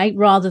comes my way,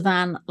 rather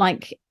than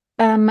like,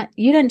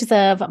 you don't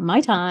deserve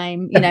my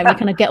time. We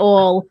kind of get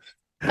all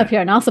up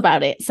here and ask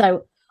about it.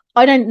 So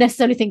I don't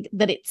necessarily think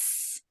that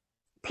it's,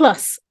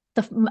 plus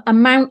the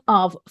amount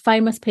of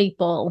famous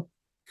people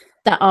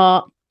that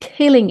are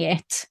killing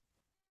it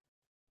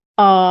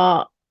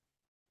are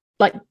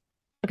like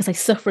I say,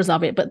 sufferers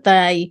of it, but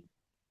they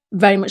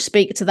very much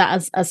speak to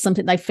that as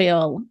something they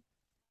feel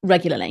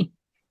regularly.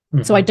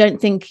 Mm-hmm. So I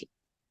don't think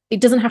it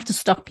doesn't have to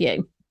stop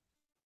you.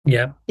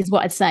 Yeah, is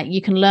what I'd say.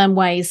 You can learn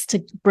ways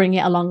to bring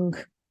it along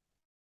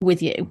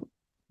with you.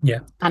 Yeah,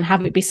 and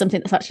have it be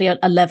something that's actually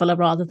a leveler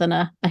rather than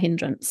a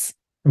hindrance.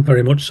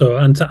 Very much so.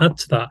 And to add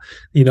to that,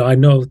 I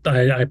know,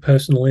 I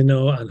personally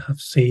know and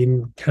have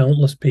seen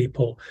countless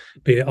people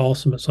be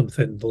awesome at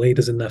something, the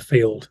leaders in their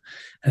field,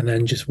 and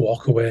then just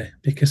walk away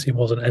because it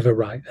wasn't ever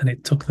right. And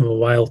it took them a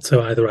while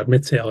to either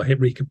admit it or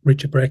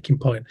reach a breaking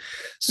point.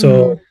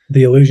 So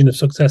the illusion of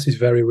success is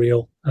very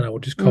real. And I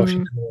would just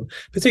caution everyone,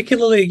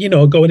 particularly,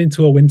 going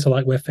into a winter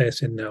like we're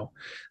facing now,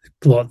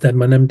 when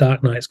them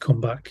dark nights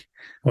come back,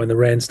 when the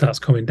rain starts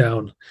coming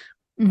down,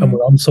 and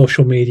we're on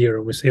social media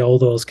and we see all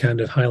those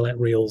kind of highlight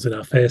reels in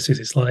our faces.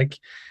 It's like,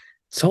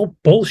 it's all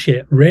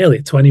bullshit,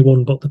 really, to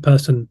anyone but the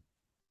person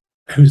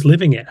who's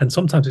living it. And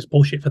sometimes it's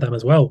bullshit for them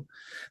as well.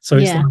 So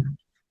it's like,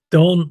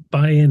 don't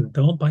buy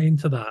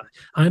into that.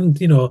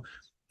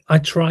 I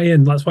try,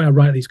 and that's why I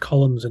write these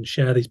columns and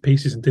share these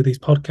pieces and do these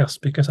podcasts,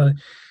 because I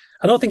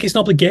don't think it's an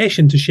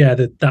obligation to share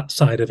that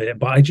side of it,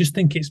 but I just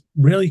think it's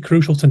really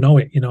crucial to know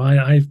it.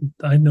 I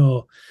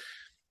know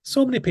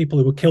so many people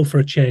who will kill for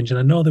a change, and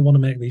I know they want to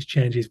make these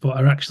changes, but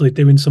are actually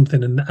doing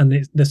something,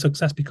 and the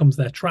success becomes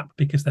their trap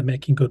because they're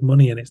making good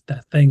money and it's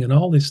their thing and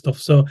all this stuff.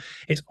 So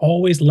it's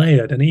always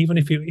layered, and even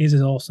if it is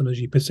as awesome as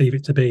you perceive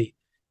it to be,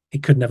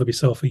 it could never be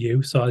so for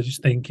you. So I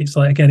just think it's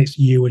like, again, it's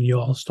you and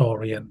your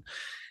story. And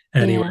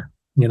anyway,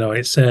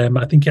 it's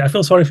I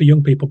feel sorry for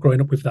young people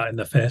growing up with that in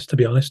their face, to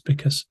be honest,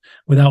 because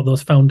without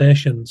those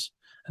foundations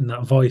and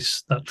that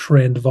voice, that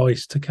trained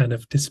voice to kind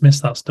of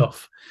dismiss that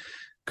stuff,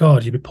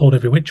 God, you'd be pulled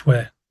every which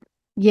way.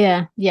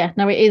 Yeah.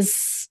 No, it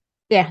is.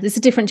 Yeah, it's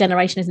a different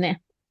generation, isn't it?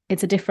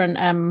 It's a different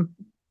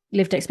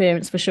lived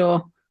experience for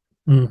sure.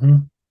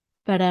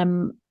 But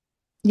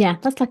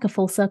that's like a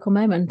full circle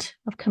moment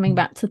of coming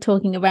back to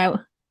talking about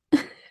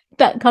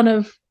that kind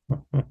of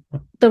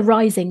the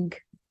rising.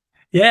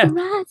 Yeah. The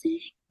rising.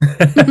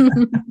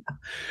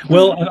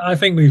 Well, I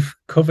think we've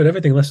covered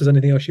everything, unless there's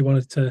anything else you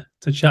wanted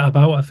to chat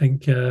about. I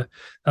think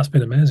that's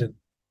been amazing.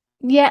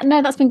 Yeah,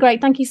 no, that's been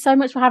great. Thank you so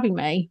much for having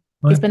me.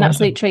 It's been an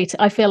absolute treat.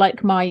 I feel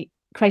like my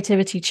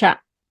creativity chat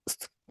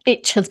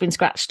itch has been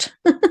scratched.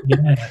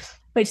 Yes.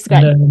 Which is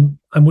great. And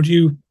would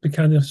you be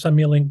kind of send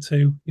me a link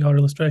to your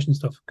illustration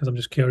stuff? Because I'm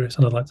just curious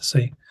and I'd like to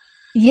see.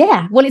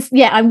 Yeah. Well,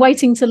 I'm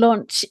waiting to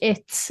launch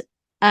it.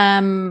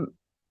 Well,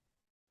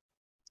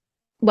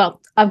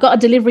 I've got a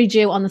delivery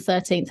due on the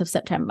 13th of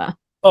September.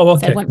 Oh,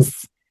 okay. So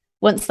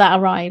once that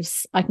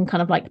arrives, I can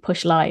kind of like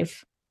push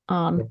live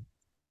on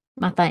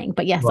my thing.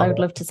 But yes, I would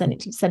love to send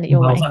it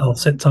your way. I'll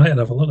sit tight and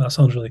have a look. That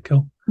sounds really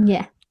cool.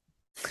 Yeah.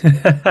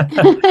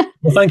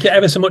 Well, thank you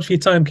ever so much for your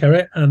time,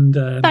 Kerry. And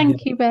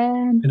thank you,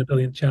 Ben. It's been a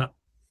brilliant chat.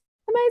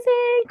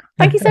 Amazing.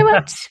 Thank you so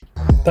much.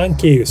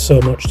 Thank you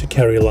so much to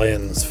Kerry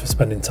Lyons for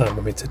spending time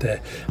with me today.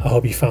 I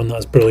hope you found that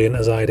as brilliant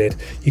as I did.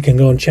 You can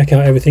go and check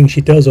out everything she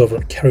does over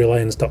at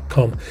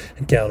kerrylyons.com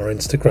and get on her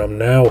Instagram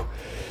now.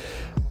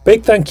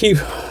 Big thank you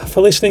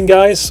for listening,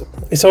 guys.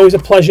 It's always a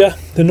pleasure.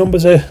 The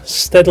numbers are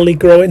steadily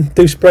growing.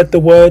 Do spread the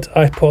word.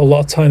 I put a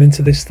lot of time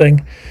into this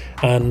thing,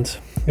 and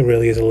it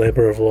really is a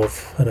labour of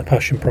love and a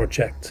passion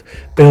project,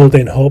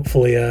 building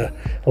hopefully a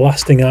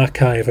lasting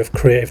archive of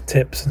creative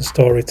tips and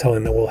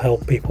storytelling that will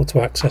help people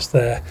to access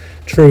their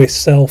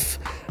truest self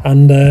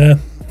and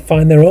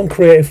find their own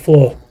creative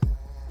flow.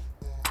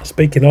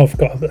 Speaking of,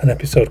 got an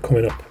episode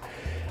coming up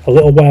a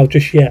little while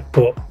just yet,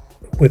 but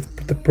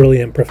with the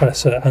brilliant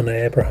Professor Anna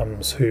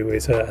Abrahams, who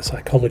is a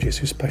psychologist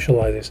who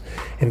specialises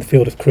in the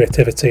field of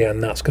creativity,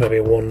 and that's going to be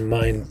one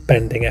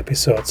mind-bending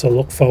episode, so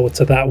look forward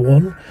to that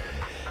one.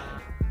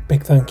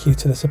 Big thank you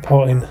to the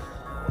supporting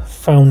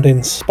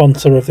founding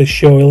sponsor of this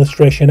show,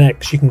 Illustration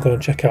X. You can go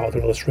and check out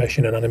their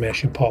illustration and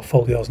animation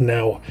portfolios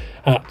now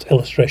at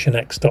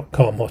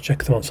illustrationx.com, or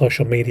check them on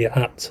social media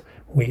at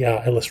We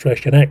Are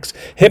Illustration X.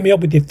 Hit me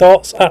up with your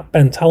thoughts at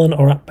Ben Talon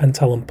or at Ben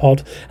Talon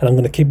Pod, and I'm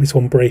going to keep this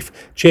one brief.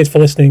 Cheers for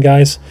listening,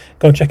 guys.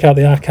 Go and check out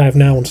the archive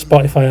now on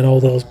Spotify and all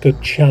those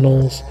good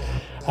channels.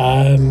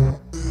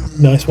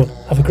 Nice one.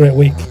 Have a great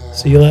week.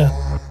 See you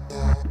later.